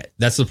there yet.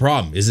 That's the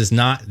problem, is it's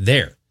not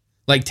there.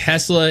 Like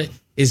Tesla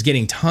is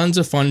getting tons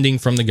of funding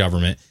from the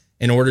government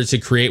in order to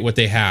create what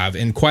they have.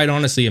 And quite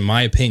honestly, in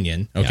my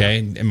opinion, okay,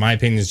 in my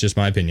opinion, is just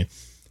my opinion,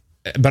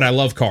 but I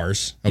love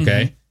cars,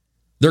 okay?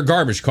 They're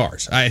garbage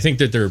cars. I think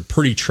that they're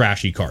pretty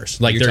trashy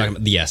cars. Like You're talking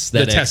about,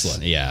 the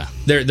Tesla. Yeah.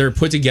 They're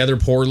put together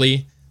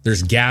poorly.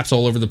 There's gaps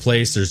all over the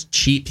place. There's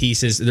cheap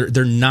pieces.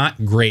 They're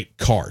not great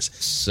cars.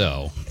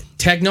 So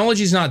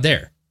technology's not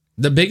there.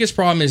 The biggest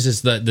problem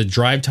is the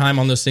drive time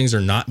on those things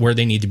are not where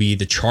they need to be.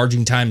 The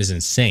charging time is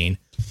insane.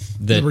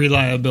 The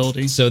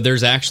reliability. So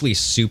there's actually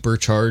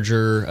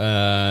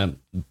supercharger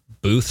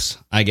booths,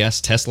 I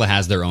guess. Tesla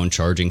has their own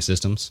charging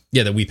systems.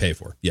 Yeah, that we pay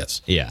for.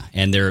 Yes. Yeah,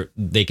 and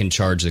they can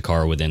charge the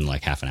car within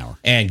like half an hour.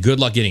 And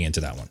good luck getting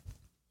into that one.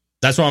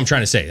 That's what I'm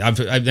trying to say.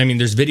 I mean,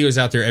 there's videos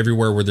out there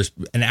everywhere where there's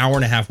an hour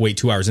and a half wait,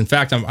 2 hours. In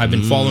fact, I've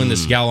been following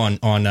this gal on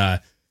well,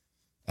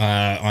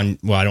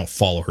 I don't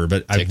follow her,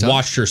 but TikTok? I've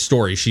watched her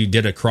story. She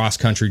did a cross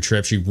country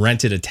trip. She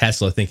rented a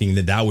Tesla thinking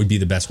that would be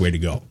the best way to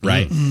go.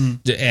 Right.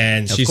 Mm-hmm.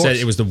 And she said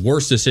it was the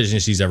worst decision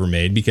she's ever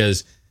made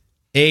because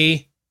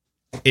it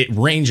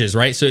ranges,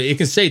 right? So it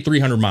can say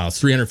 300 miles,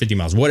 350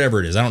 miles, whatever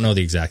it is. I don't know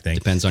the exact thing.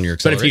 Depends on your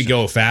acceleration. But if you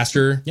go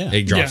faster,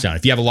 it drops down.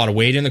 If you have a lot of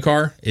weight in the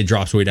car, it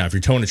drops way down. If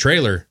you're towing a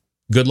trailer,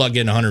 good luck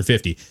getting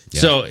 150. Yeah.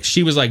 So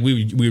she was like,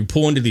 we would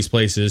pull into these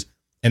places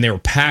and they were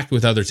packed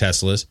with other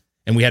Teslas.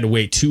 And we had to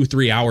wait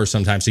 2-3 hours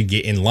sometimes to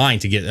get in line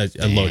to get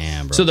a load.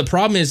 Bro. So the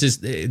problem is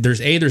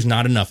there's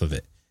not enough of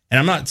it. And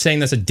I'm not saying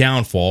that's a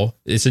downfall.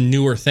 It's a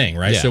newer thing,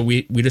 right? Yeah. So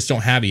we just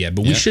don't have it yet.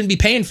 But we shouldn't be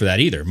paying for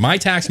that either. My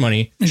tax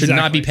money should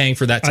not be paying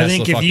for that Tesla. I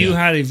think if you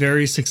had a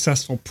very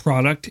successful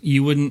product,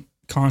 you wouldn't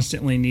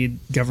constantly need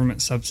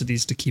government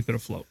subsidies to keep it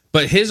afloat.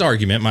 But his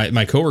argument,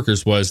 my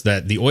coworkers, was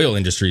that the oil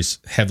industry is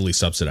heavily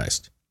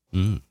subsidized.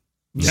 Mm.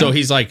 Yeah. So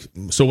he's like,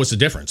 so what's the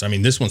difference? I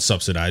mean, this one's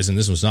subsidized and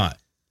this one's not.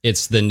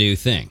 It's the new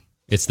thing.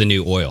 It's the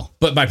new oil.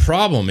 But my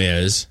problem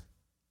is,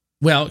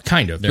 well,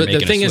 kind of. But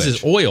the thing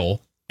is oil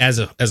as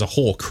a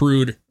whole,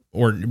 crude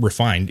or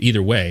refined,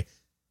 either way,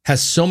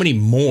 has so many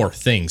more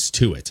things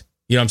to it.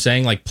 You know what I'm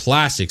saying? Like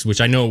plastics,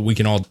 which I know we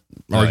can all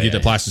argue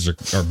that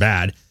plastics are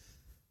bad,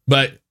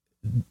 but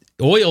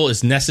oil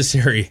is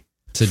necessary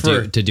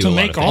to do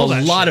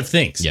a lot of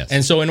things. Yes.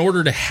 And so in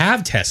order to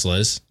have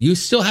Teslas, you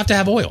still have to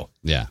have oil.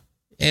 Yeah.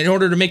 In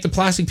order to make the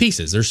plastic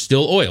pieces, there's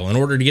still oil. In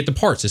order to get the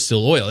parts, it's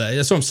still oil.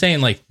 That's what I'm saying.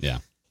 Like,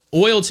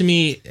 oil to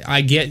me,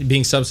 I get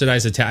being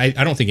subsidized. I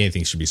don't think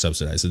anything should be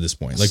subsidized at this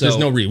point. Like, there's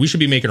no reason. We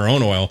should be making our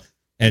own oil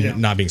and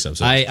not being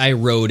subsidized. I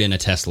rode in a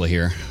Tesla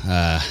here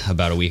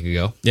about a week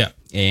ago. Yeah.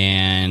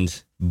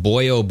 And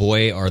boy, oh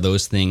boy, are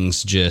those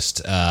things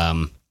just...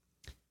 they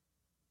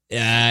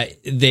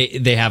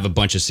have a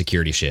bunch of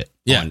security shit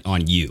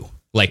on you.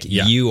 Like,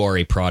 you are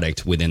a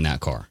product within that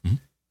car. Mm-hmm.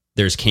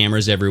 There's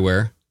cameras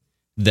everywhere.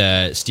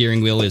 The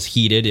steering wheel is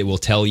heated. It will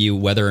tell you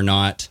whether or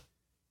not...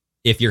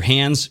 If your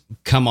hands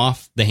come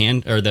off the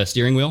hand or the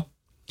steering wheel,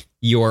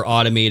 your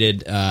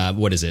automated,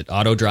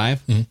 auto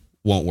drive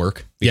won't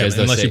work. Because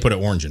unless you put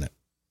an orange in it.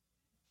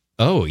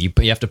 Oh, you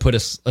have to put a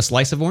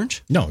slice of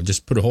orange? No,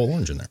 just put a whole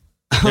orange in there.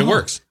 It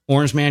works.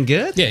 Orange man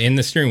good? Yeah, in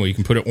the steering wheel, you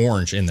can put an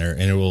orange in there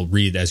and it will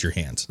read as your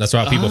hands. That's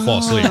how people fall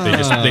asleep.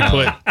 They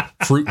put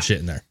fruit and shit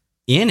in there.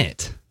 In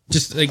it?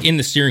 Just like in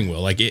the steering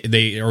wheel. Like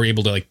they are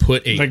able to like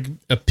put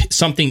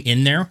something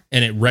in there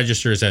and it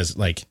registers as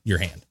like your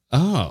hand.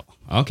 Oh,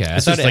 okay.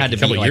 I thought it had to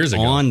be like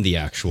on the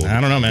actual.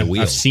 I don't know, man.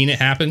 Wheel. I've seen it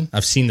happen.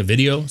 I've seen the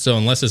video. So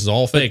unless this is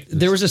all fake,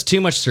 there was just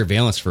too much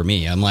surveillance for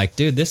me. I'm like,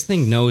 dude, this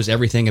thing knows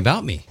everything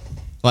about me.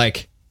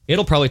 Like,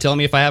 it'll probably tell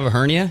me if I have a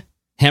hernia,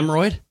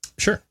 hemorrhoid.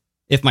 Sure.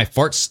 If my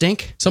farts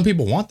stink. Some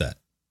people want that.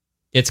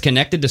 It's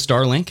connected to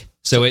Starlink,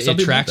 so it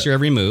tracks your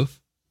every move.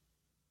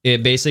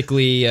 It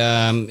basically,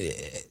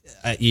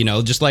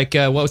 just like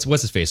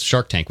what's his face?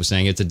 Shark Tank was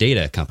saying, it's a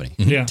data company.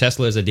 Yeah.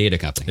 Tesla is a data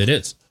company. It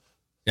is.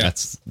 Yeah.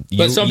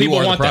 But some people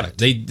want that.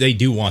 They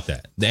do want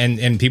that,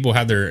 and people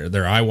have their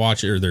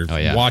iWatch or their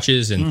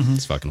watches, and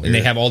it's fucking weird. And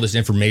they have all this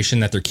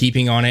information that they're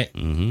keeping on it.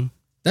 Mm-hmm.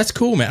 That's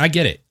cool, man. I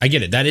get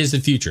it. That is the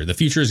future. The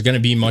future is going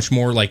to be much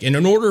more like, and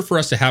in order for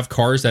us to have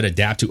cars that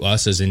adapt to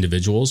us as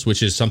individuals,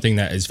 which is something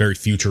that is very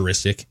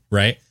futuristic,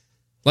 right?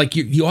 Like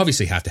you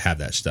obviously have to have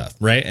that stuff,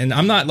 right? And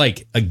I'm not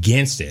like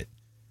against it.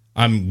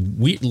 I'm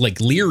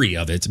leery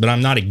of it, but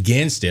I'm not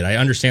against it. I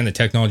understand the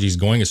technology is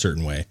going a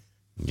certain way.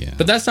 Yeah.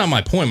 But that's not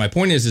my point. My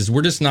point is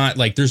we're just not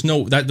like,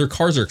 their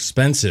cars are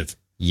expensive.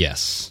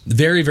 Yes.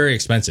 Very, very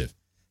expensive.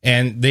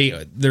 And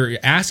they're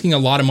asking a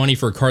lot of money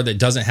for a car that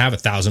doesn't have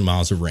 1,000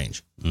 miles of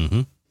range. Mm-hmm. You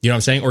know what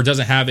I'm saying? Or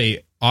doesn't have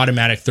a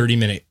automatic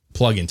 30-minute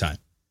plug-in time.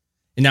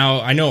 And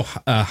now I know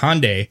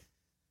Hyundai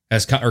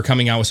are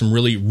coming out with some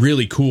really,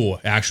 really cool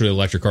actually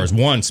electric cars.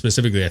 One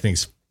specifically I think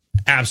is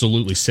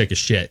absolutely sick as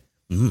shit.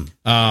 Mm.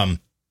 And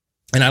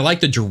I like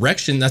the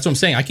direction. That's what I'm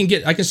saying.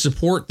 I can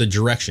support the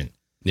direction.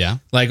 Yeah.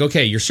 Like,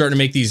 okay, you're starting to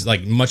make these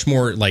like much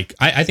more like,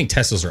 I think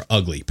Teslas are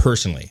ugly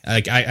personally.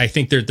 Like I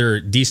think they're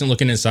decent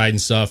looking inside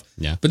and stuff.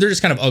 Yeah. But they're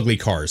just kind of ugly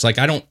cars. Like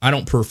I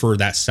don't prefer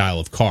that style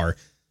of car.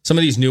 Some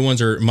of these new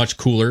ones are much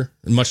cooler,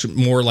 much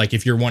more like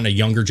if you're wanting a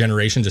younger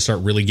generation to start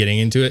really getting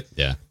into it.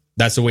 Yeah.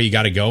 That's the way you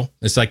got to go.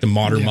 It's like the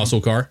modern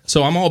muscle car.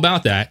 So I'm all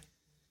about that.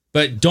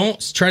 But don't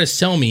try to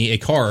sell me a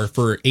car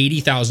for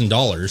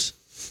 $80,000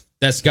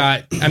 that's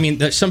got, I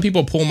mean, some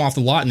people pull them off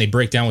the lot and they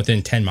break down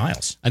within 10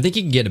 miles. I think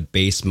you can get a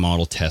base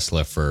model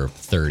Tesla for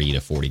 30 to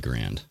 40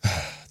 grand.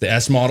 The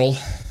S model?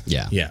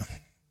 Yeah.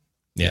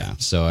 Yeah.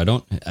 So I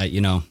don't,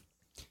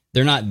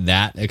 they're not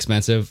that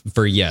expensive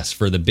for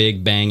the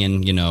big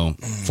banging,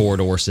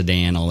 4-door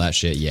sedan, all that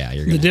shit. Yeah.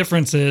 The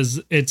difference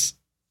is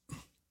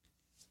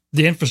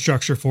the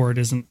infrastructure for it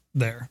isn't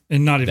there,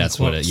 and not even that's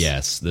close. what it,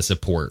 yes, the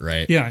support,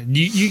 right? Yeah.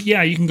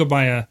 You can go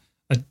buy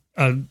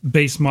a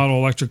base model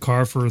electric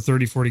car for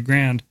 30, 40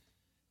 grand.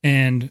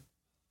 And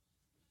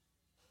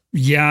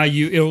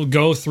it'll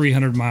go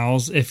 300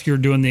 miles if you're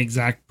doing the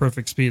exact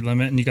perfect speed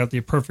limit and you got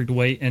the perfect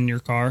weight in your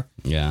car.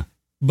 Yeah.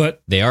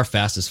 But they are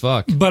fast as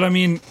fuck. But I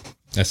mean,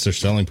 that's their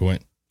selling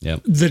point.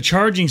 Yep. The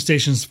charging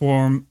stations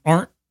for them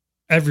aren't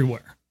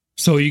everywhere.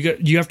 So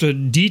you have to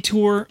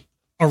detour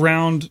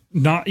around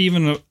not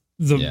even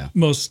the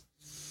most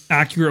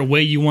accurate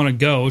way you want to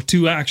go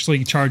to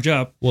actually charge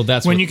up. Well,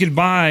 that's when you could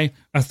buy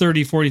a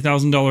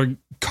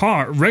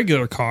 $30,000-$40,000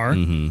 regular car,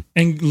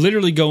 and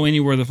literally go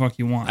anywhere the fuck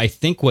you want. I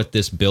think what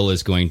this bill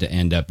is going to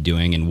end up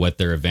doing, and what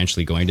they're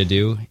eventually going to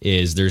do,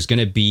 is there's going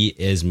to be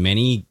as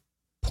many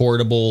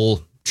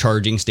portable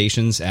charging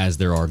stations as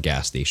there are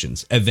gas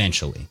stations.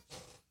 Eventually,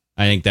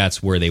 I think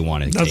that's where they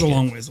want to. That's a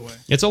long ways away.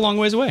 It's a long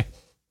ways away.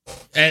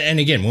 And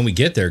again, when we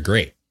get there,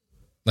 great.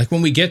 Like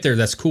when we get there,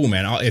 that's cool,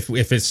 man.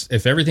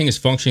 If everything is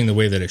functioning the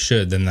way that it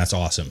should, then that's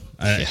awesome.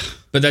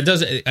 But that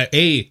doesn't.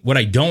 What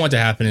I don't want to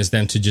happen is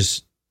them to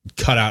just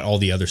cut out all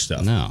the other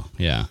stuff. No,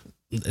 yeah,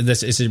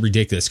 it's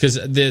ridiculous because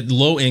the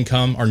low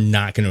income are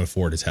not going to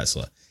afford a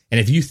Tesla. And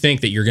if you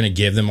think that you're going to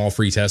give them all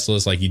free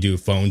Teslas like you do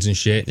phones and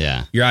shit,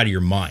 you're out of your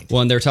mind.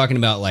 Well, and they're talking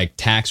about like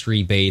tax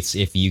rebates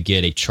if you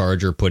get a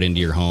charger put into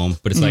your home,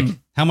 but it's like,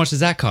 how much does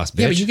that cost,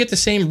 bitch? Yeah, but you get the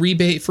same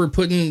rebate for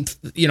putting,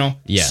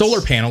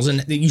 solar panels,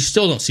 and you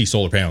still don't see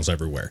solar panels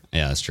everywhere.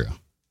 Yeah, that's true.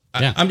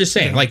 I'm just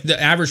saying, like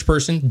the average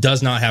person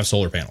does not have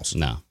solar panels.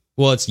 No.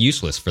 Well, it's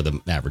useless for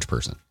the average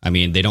person. I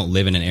mean, they don't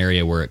live in an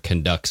area where it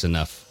conducts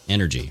enough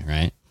energy,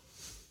 right?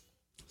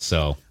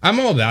 So I'm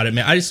all about it,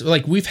 man. I just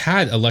we've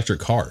had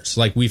electric cars.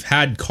 Like we've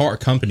had car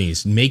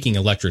companies making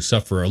electric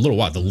stuff for a little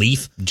while. The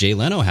Leaf. Jay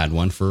Leno had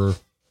one for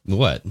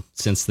what?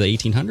 Since the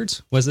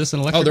 1800s? Was this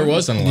an electric? Oh, there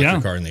was an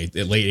electric car in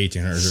the late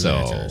 1800s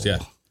or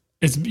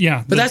 1900s.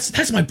 Yeah. But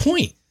that's my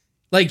point.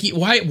 Like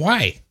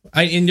why?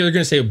 And you're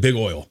going to say big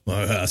oil.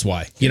 That's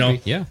why.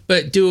 Yeah.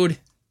 But dude,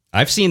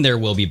 I've seen There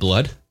Will Be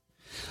Blood.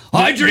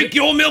 I drink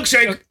your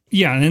milkshake.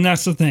 Yeah, and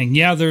that's the thing.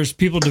 Yeah, there's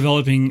people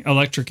developing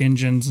electric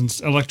engines and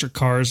electric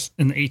cars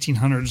in the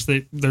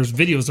 1800s. There's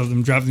videos of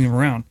them driving them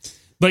around.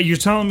 But you're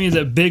telling me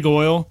that big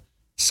oil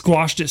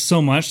squashed it so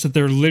much that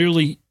there's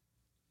literally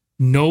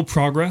no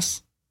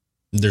progress?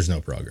 There's no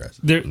progress.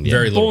 Very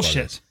little bullshit.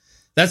 Progress.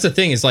 That's the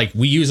thing is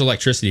we use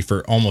electricity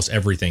for almost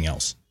everything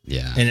else.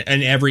 Yeah.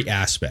 And every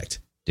aspect.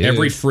 Dude.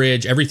 Every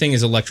fridge, everything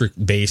is electric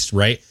based,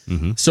 right?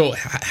 Mm-hmm. So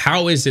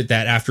how is it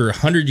that after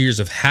 100 years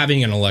of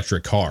having an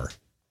electric car,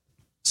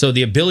 so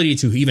the ability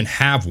to even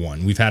have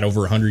one, we've had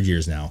over 100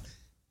 years now,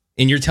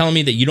 and you're telling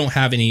me that you don't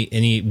have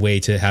any way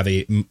to have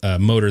a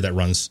motor that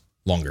runs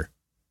longer?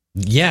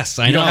 Yes,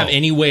 I know. You don't have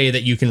any way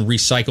that you can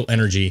recycle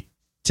energy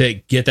to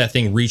get that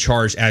thing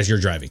recharged as you're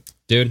driving,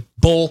 dude.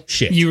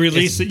 Bullshit. You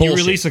release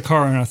a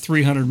car on a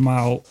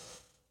 300-mile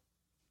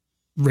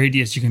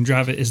radius. You can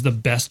drive it is the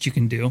best you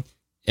can do.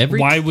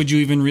 Why would you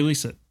even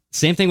release it?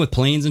 Same thing with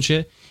planes and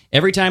shit.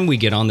 Every time we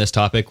get on this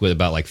topic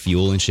about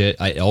fuel and shit,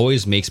 it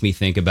always makes me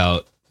think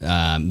about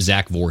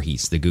Zach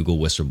Voorhees, the Google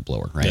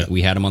whistleblower, right? Yeah.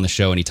 We had him on the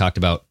show and he talked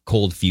about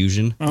cold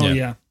fusion. Oh,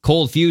 yeah.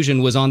 Cold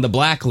fusion was on the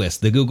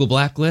blacklist, the Google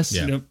blacklist.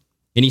 Yeah. Yep.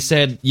 And he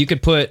said you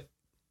could put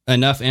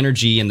enough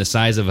energy in the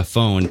size of a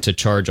phone to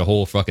charge a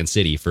whole fucking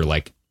city for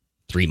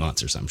 3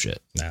 months or some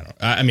shit. I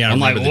don't I'm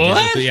like,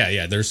 what?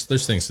 Yeah, there's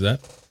things to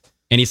that.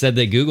 And he said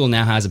that Google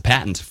now has a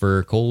patent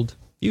for cold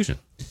fusion.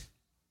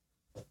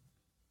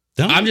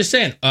 I'm just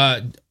saying,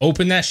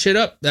 open that shit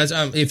up. That's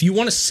if you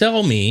want to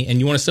sell me and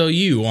you want to sell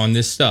you on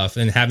this stuff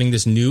and having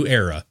this new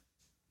era,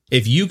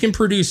 if you can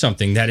produce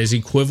something that is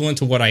equivalent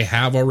to what I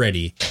have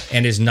already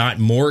and is not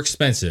more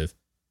expensive,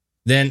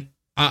 then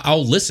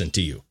I'll listen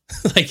to you.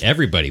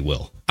 Everybody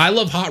will. I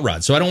love hot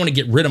rods, so I don't want to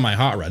get rid of my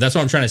hot rod. That's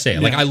what I'm trying to say.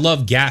 Yeah. I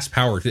love gas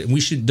powered.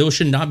 Those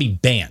should not be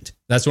banned.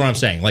 That's what I'm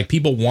saying.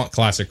 People want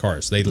classic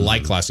cars. They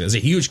like classic. It's a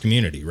huge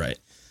community, right?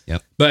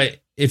 Yep. But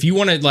if you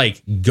want to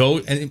go,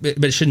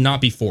 but it should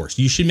not be forced.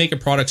 You should make a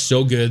product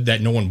so good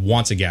that no one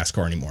wants a gas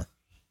car anymore.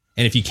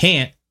 And if you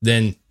can't,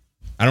 then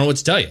I don't know what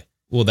to tell you.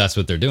 Well, that's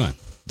what they're doing.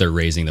 They're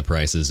raising the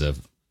prices of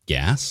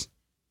gas.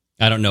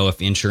 I don't know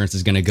if insurance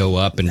is going to go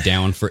up and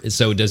down for.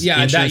 So does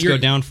insurance go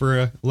down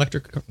for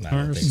electric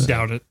cars? So.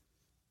 Doubt it.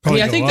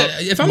 I think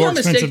that if I'm more not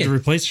expensive mistaken, to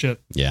replace shit.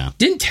 Yeah.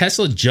 Didn't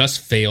Tesla just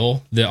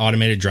fail the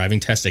automated driving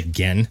test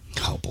again?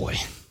 Oh boy.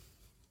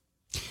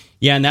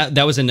 Yeah, and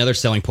that was another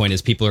selling point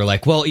is people are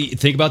like, well,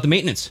 think about the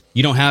maintenance.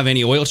 You don't have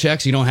any oil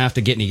checks. You don't have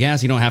to get any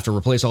gas. You don't have to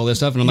replace all this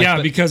stuff. And I'm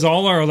like, because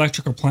all our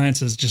electric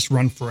appliances just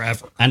run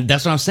forever. And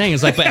that's what I'm saying.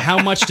 It's but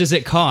how much does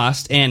it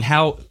cost and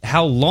how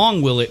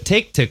long will it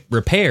take to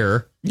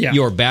repair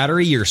your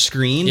battery, your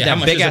screen,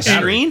 that big ass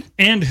screen,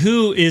 and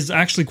who is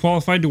actually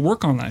qualified to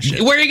work on that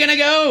shit? Where are you gonna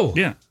go?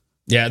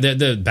 Yeah,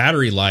 the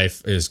battery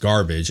life is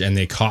garbage, and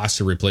the cost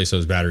to replace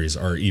those batteries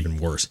are even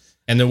worse.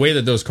 And the way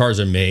that those cars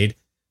are made,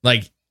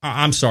 like,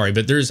 I'm sorry,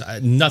 but there's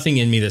nothing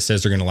in me that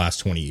says they're going to last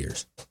 20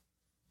 years.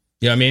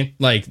 You know what I mean?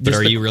 Like, but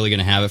are you really going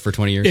to have it for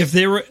 20 years?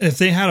 If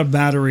they had a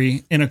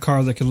battery in a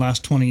car that could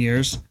last 20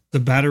 years, the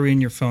battery in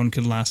your phone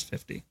could last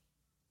 50.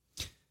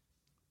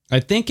 I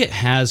think it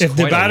has. If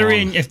the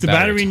battery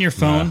in your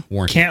phone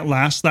can't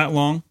last that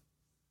long,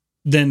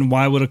 then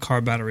why would a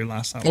car battery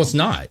last that long? Well, it's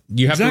not.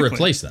 You have to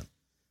replace them.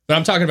 But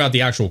I'm talking about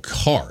the actual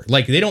car.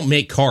 Like, they don't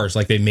make cars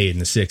like they made in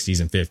the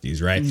 60s and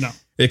 50s, right? No.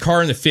 The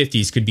car in the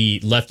 50s could be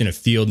left in a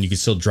field and you could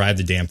still drive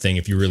the damn thing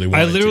if you really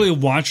wanted to. I literally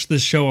watched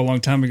this show a long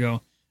time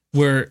ago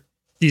where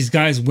these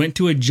guys went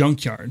to a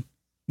junkyard.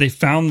 They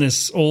found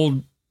this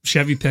old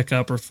Chevy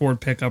pickup or Ford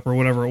pickup or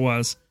whatever it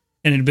was,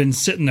 and it had been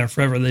sitting there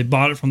forever. They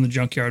bought it from the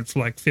junkyard for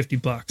like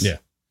 $50. Yeah.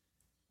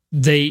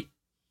 They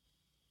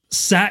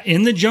sat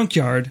in the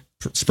junkyard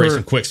spray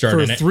some quick start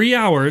in it for 3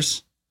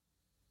 hours,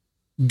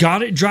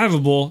 got it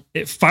drivable,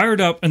 it fired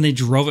up, and they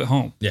drove it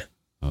home. Yeah.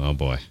 Oh,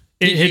 boy.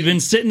 It had been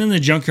sitting in the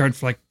junkyard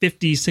for like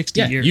 50,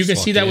 60 years. You can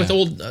see that with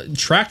old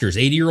tractors,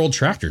 80-year-old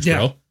tractors,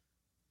 bro.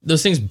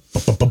 Those things,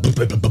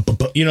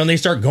 and they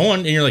start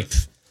going, and you're like,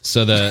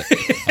 so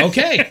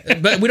okay,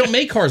 but we don't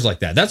make cars like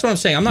that. That's what I'm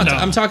saying.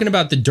 I'm talking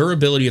about the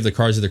durability of the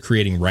cars that they're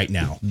creating right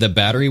now. The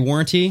battery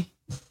warranty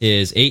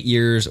is 8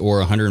 years or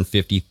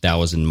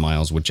 150,000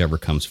 miles, whichever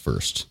comes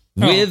first.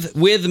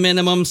 With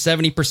minimum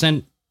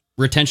 70%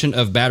 retention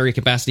of battery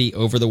capacity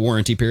over the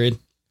warranty period.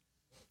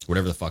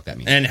 Whatever the fuck that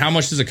means. And how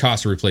much does it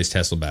cost to replace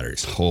Tesla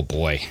batteries? Oh,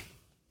 boy.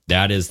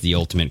 That is the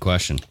ultimate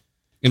question.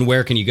 And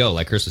where can you go?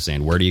 Like Chris was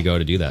saying, where do you go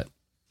to do that?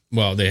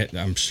 Well,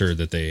 I'm sure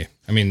that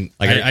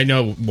I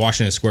know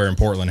Washington Square in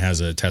Portland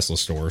has a Tesla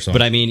store. So.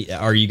 But I mean,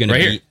 are you going to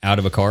be out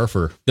of a car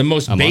for the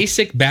most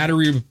basic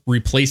battery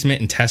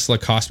replacement in Tesla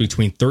costs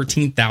between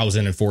 $13,000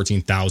 and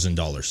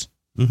 $14,000?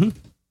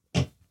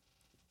 Mm-hmm.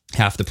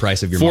 Half the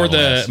price of your for Model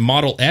the S.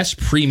 Model S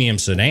premium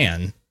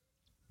sedan.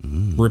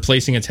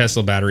 Replacing a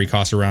Tesla battery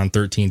costs around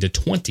 $13,000 to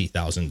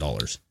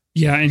 $20,000.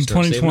 Yeah, in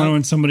 2020,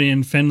 when somebody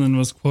in Finland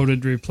was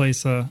quoted to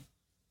replace a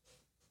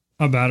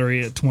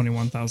battery at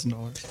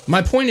 $21,000.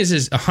 My point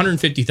is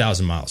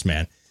 150,000 miles,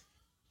 man.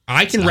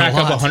 I can rack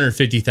up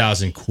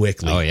 150,000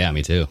 quickly. Oh yeah,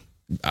 me too.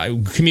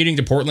 Commuting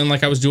to Portland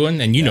like I was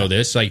doing, and you know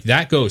this, like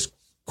that goes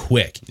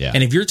quick. Yeah.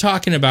 And if you're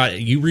talking about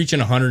you reaching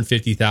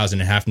 150,000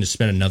 and having to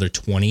spend another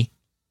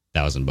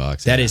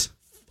 $20,000, that is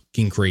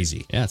fucking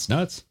crazy. Yeah, it's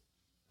nuts.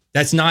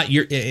 That's not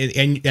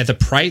and at the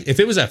price. If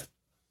it was a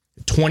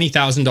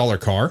 $20,000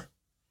 car,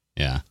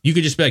 you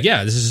could just be like,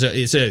 yeah,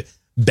 it's a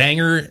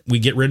banger. We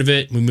get rid of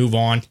it. We move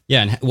on.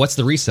 Yeah, and what's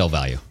the resale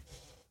value?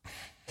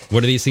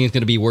 What are these things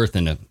going to be worth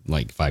in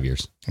like 5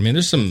 years? I mean,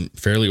 there's some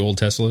fairly old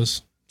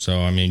Teslas, so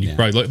I mean, you could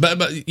probably look, but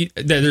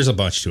there's a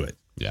bunch to it.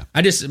 Yeah,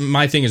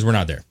 my thing is we're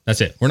not there.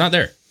 That's it. We're not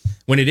there.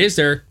 When it is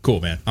there, cool,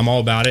 man. I'm all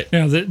about it.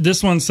 Yeah,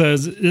 this one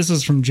says, this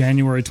is from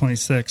January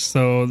 26th.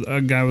 So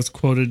a guy was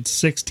quoted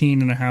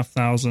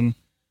 $16,500.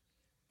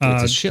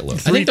 It's a shitload.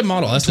 I think the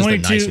Model S is the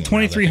nice one.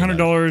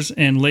 $2,300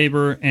 in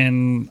labor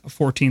and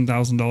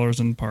 $14,000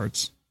 in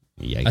parts.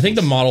 Yikes. I think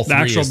the Model 3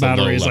 the actual is the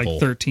battery low is like level.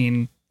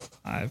 $13,500,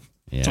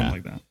 something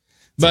like that.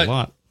 But a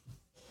lot.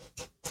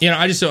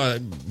 I just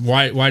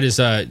why does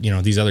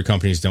these other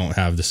companies don't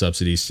have the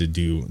subsidies to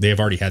do? They have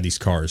already had these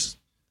cars.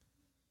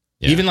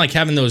 Yeah. Even like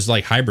having those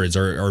like hybrids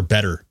are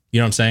better. You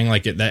know what I'm saying?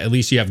 Like at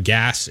least you have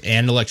gas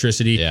and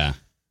electricity. Yeah.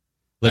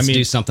 Let's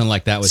do something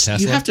like that with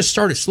Tesla. You have to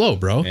start it slow,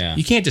 bro. Yeah.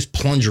 You can't just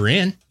plunge her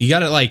in. You got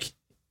to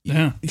you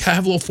gotta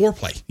have a little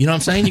foreplay. You know what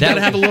I'm saying? You got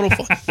to have a little.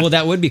 Well,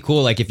 that would be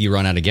cool. Like if you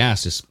run out of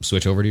gas, just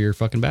switch over to your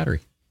fucking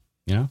battery.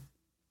 You know?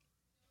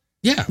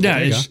 Yeah. Yeah.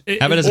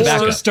 Have it as a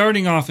backup.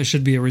 Starting off, it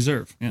should be a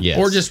reserve. Yeah. Yes.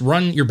 Or just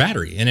run your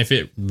battery, and if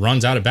it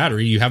runs out of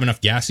battery, you have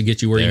enough gas to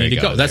get you where you need to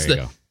go. That's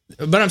the.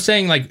 But I'm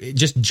saying like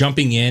just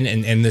jumping in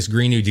and this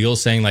Green New Deal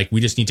saying like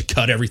we just need to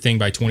cut everything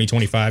by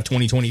 2025,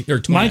 2020 or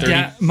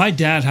 2030. My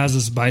dad has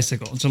this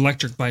bicycle. It's an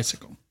electric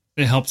bicycle.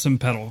 It helps him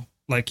pedal.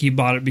 Like he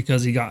bought it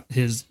because he got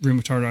his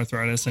rheumatoid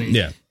arthritis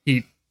and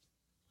he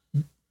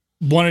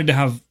wanted to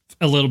have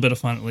a little bit of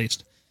fun at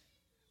least.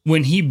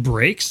 When he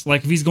brakes,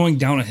 like if he's going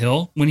down a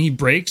hill, when he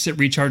brakes, it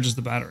recharges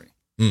the battery.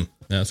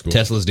 That's cool.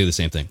 Teslas do the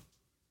same thing.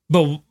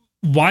 But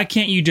why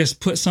can't you just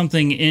put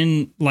something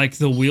in like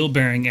the wheel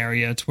bearing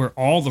area to where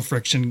all the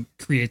friction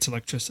creates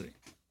electricity?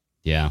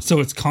 Yeah.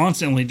 So it's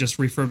constantly just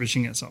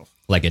refurbishing itself.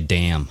 Like a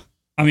dam.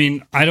 I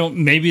mean,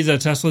 maybe the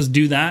Teslas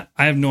do that.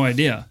 I have no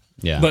idea.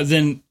 Yeah. But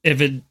then if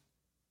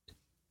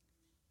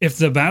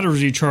the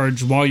batteries you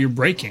charge while you're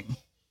braking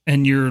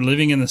and you're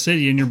living in the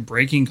city and you're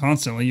braking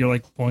constantly, you're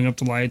like pulling up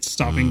the lights,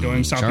 stopping,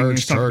 going, stopping, going,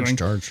 stopping,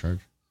 going. Charge.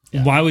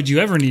 Yeah. Why would you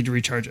ever need to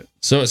recharge it?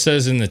 So it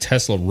says in the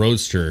Tesla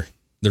Roadster,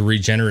 the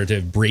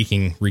regenerative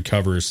braking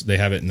recovers. They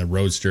have it in the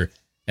Roadster,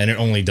 and it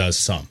only does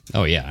some.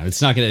 Oh, yeah.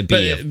 It's not going to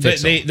be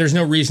but there's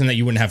no reason that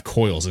you wouldn't have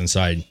coils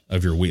inside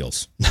of your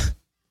wheels.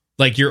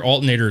 Like your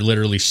alternator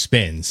literally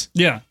spins.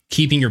 Yeah.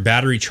 keeping your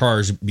battery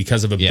charged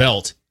because of a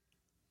belt.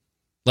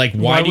 Like,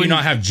 why do you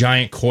not have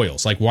giant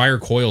coils? Like, why are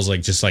coils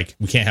like just like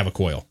we can't have a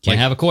coil? Can't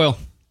have a coil.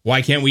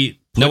 Why can't we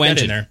put that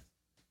engine in there?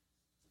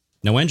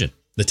 No engine.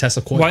 The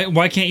Tesla coil.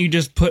 Why can't you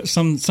just put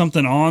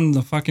something on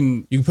the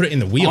fucking? You can put it in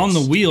the wheels. On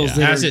the wheels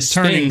that as are it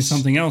turning spins,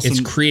 something else. It's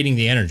creating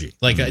the energy.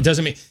 Like it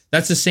doesn't make.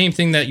 That's the same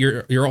thing that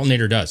your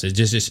alternator does. It's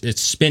just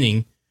it's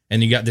spinning,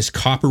 and you got this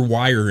copper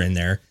wire in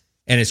there,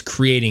 and it's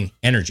creating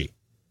energy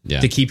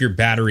to keep your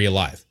battery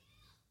alive,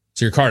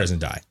 so your car doesn't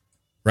die,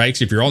 right?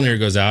 Because if your alternator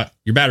goes out,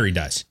 your battery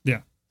dies.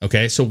 Yeah.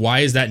 Okay, so why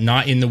is that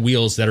not in the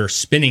wheels that are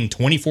spinning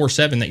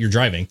 24/7 that you're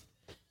driving?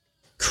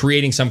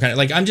 Creating some kind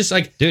of I'm just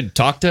like, dude,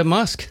 talk to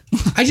Musk.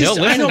 He'll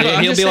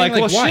be like,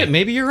 well, why? shit,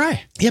 maybe you're right.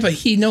 Yeah, but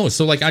he knows.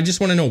 So I just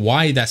want to know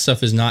why that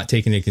stuff is not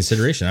taken into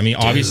consideration. I mean,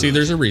 obviously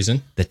there's a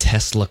reson. The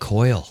Tesla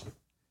coil,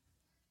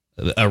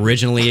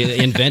 originally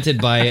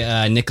invented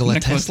by Nikola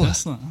Tesla.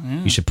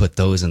 Yeah. You should put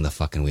those in the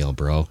fucking wheel,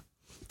 bro.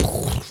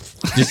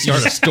 Just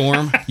start a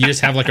storm. You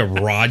just have like a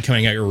rod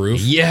coming out your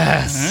roof.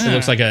 Yes, it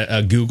looks like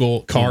a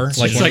Google car. It's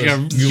like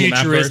a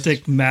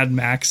futuristic Mad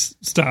Max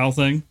style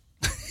thing.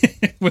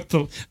 With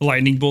the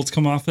lightning bolts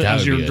come off it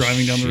as you're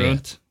driving down the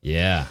road.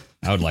 Yeah,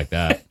 I would like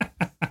that.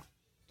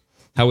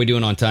 How we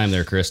doing on time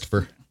there,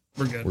 Christopher?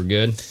 We're good. We're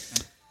good.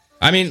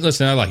 I mean,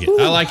 listen, I like it.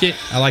 I like it.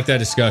 I like that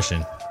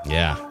discussion.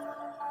 Yeah.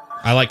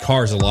 I like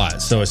cars a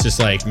lot. So it's just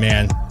like,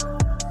 man,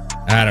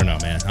 I don't know,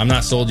 man. I'm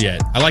not sold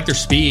yet. I like their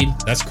speed.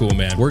 That's cool,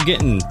 man. We're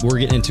getting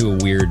into a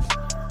weird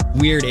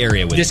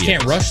area with this.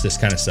 Can't rush this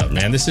kind of stuff,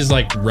 man. This is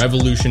like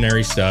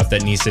revolutionary stuff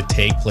that needs to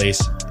take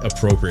place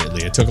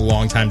appropriately. It took a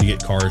long time to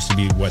get cars to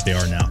be what they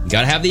are now. You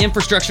gotta have the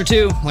infrastructure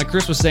too, like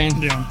Chris was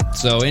saying. Yeah.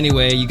 So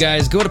anyway, you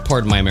guys go to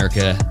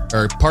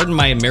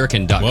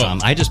pardonmyamerican.com. Whoa.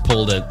 I just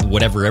pulled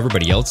whatever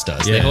everybody else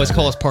does. Yeah. They always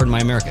call us Pardon My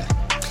America.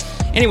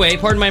 Anyway,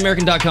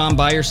 pardonmyamerican.com.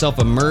 Buy yourself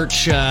a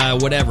merch,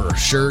 whatever,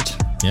 shirt.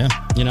 Yeah.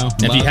 You know.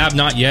 If you have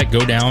not yet,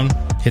 go down,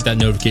 hit that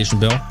notification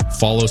bell,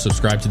 follow,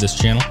 subscribe to this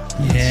channel.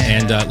 Yeah.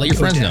 And let your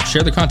friends know.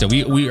 Share the content.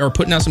 We are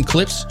putting out some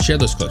clips. Share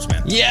those clips,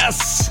 man.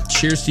 Yes.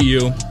 Cheers to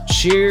you.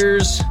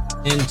 Cheers.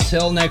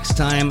 Until next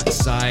time,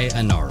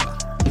 sayonara.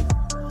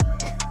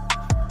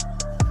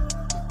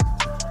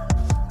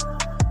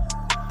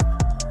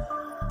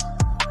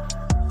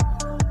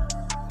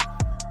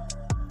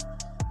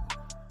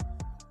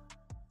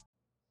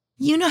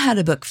 You know how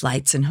to book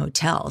flights and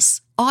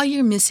hotels. All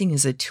you're missing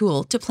is a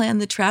tool to plan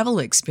the travel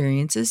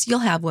experiences you'll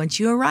have once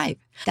you arrive.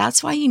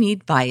 That's why you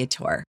need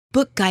Viator.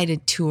 Book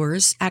guided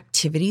tours,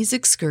 activities,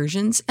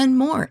 excursions, and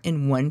more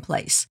in one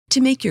place to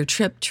make your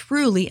trip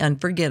truly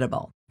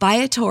unforgettable.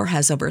 Viator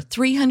has over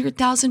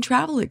 300,000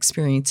 travel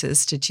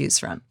experiences to choose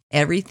from.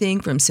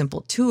 Everything from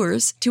simple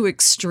tours to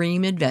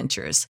extreme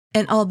adventures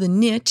and all the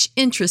niche,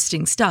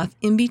 interesting stuff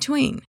in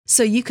between.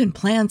 So you can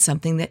plan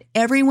something that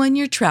everyone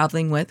you're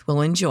traveling with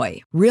will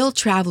enjoy. Real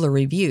traveler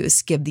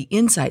reviews give the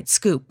inside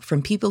scoop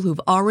from people who've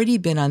already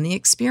been on the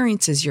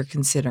experiences you're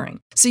considering.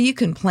 So you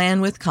can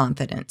plan with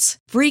confidence.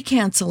 Free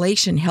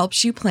cancellation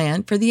helps you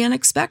plan for the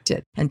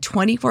unexpected. And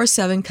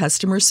 24/7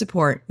 customer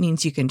support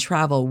means you can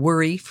travel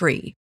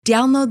worry-free.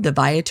 Download the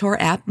Viator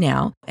app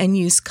now and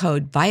use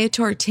code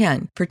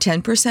Viator10 for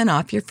 10%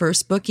 off your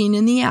first booking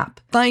in the app.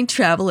 Find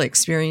travel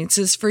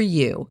experiences for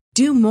you.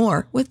 Do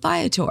more with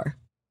Viator.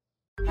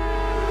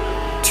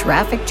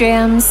 Traffic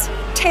jams,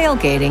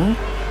 tailgating,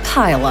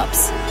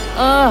 pileups.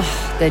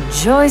 Ugh, the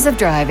joys of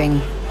driving.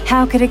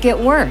 How could it get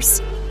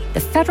worse? The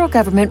federal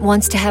government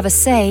wants to have a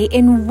say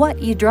in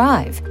what you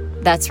drive.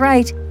 That's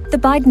right. The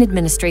Biden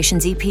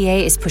administration's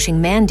EPA is pushing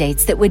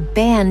mandates that would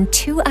ban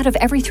 2 out of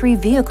every 3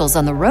 vehicles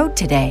on the road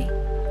today.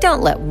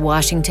 Don't let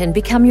Washington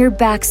become your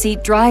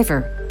backseat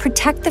driver.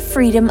 Protect the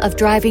freedom of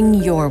driving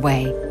your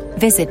way.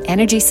 Visit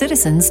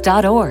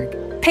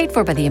EnergyCitizens.org. Paid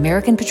for by the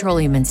American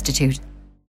Petroleum Institute.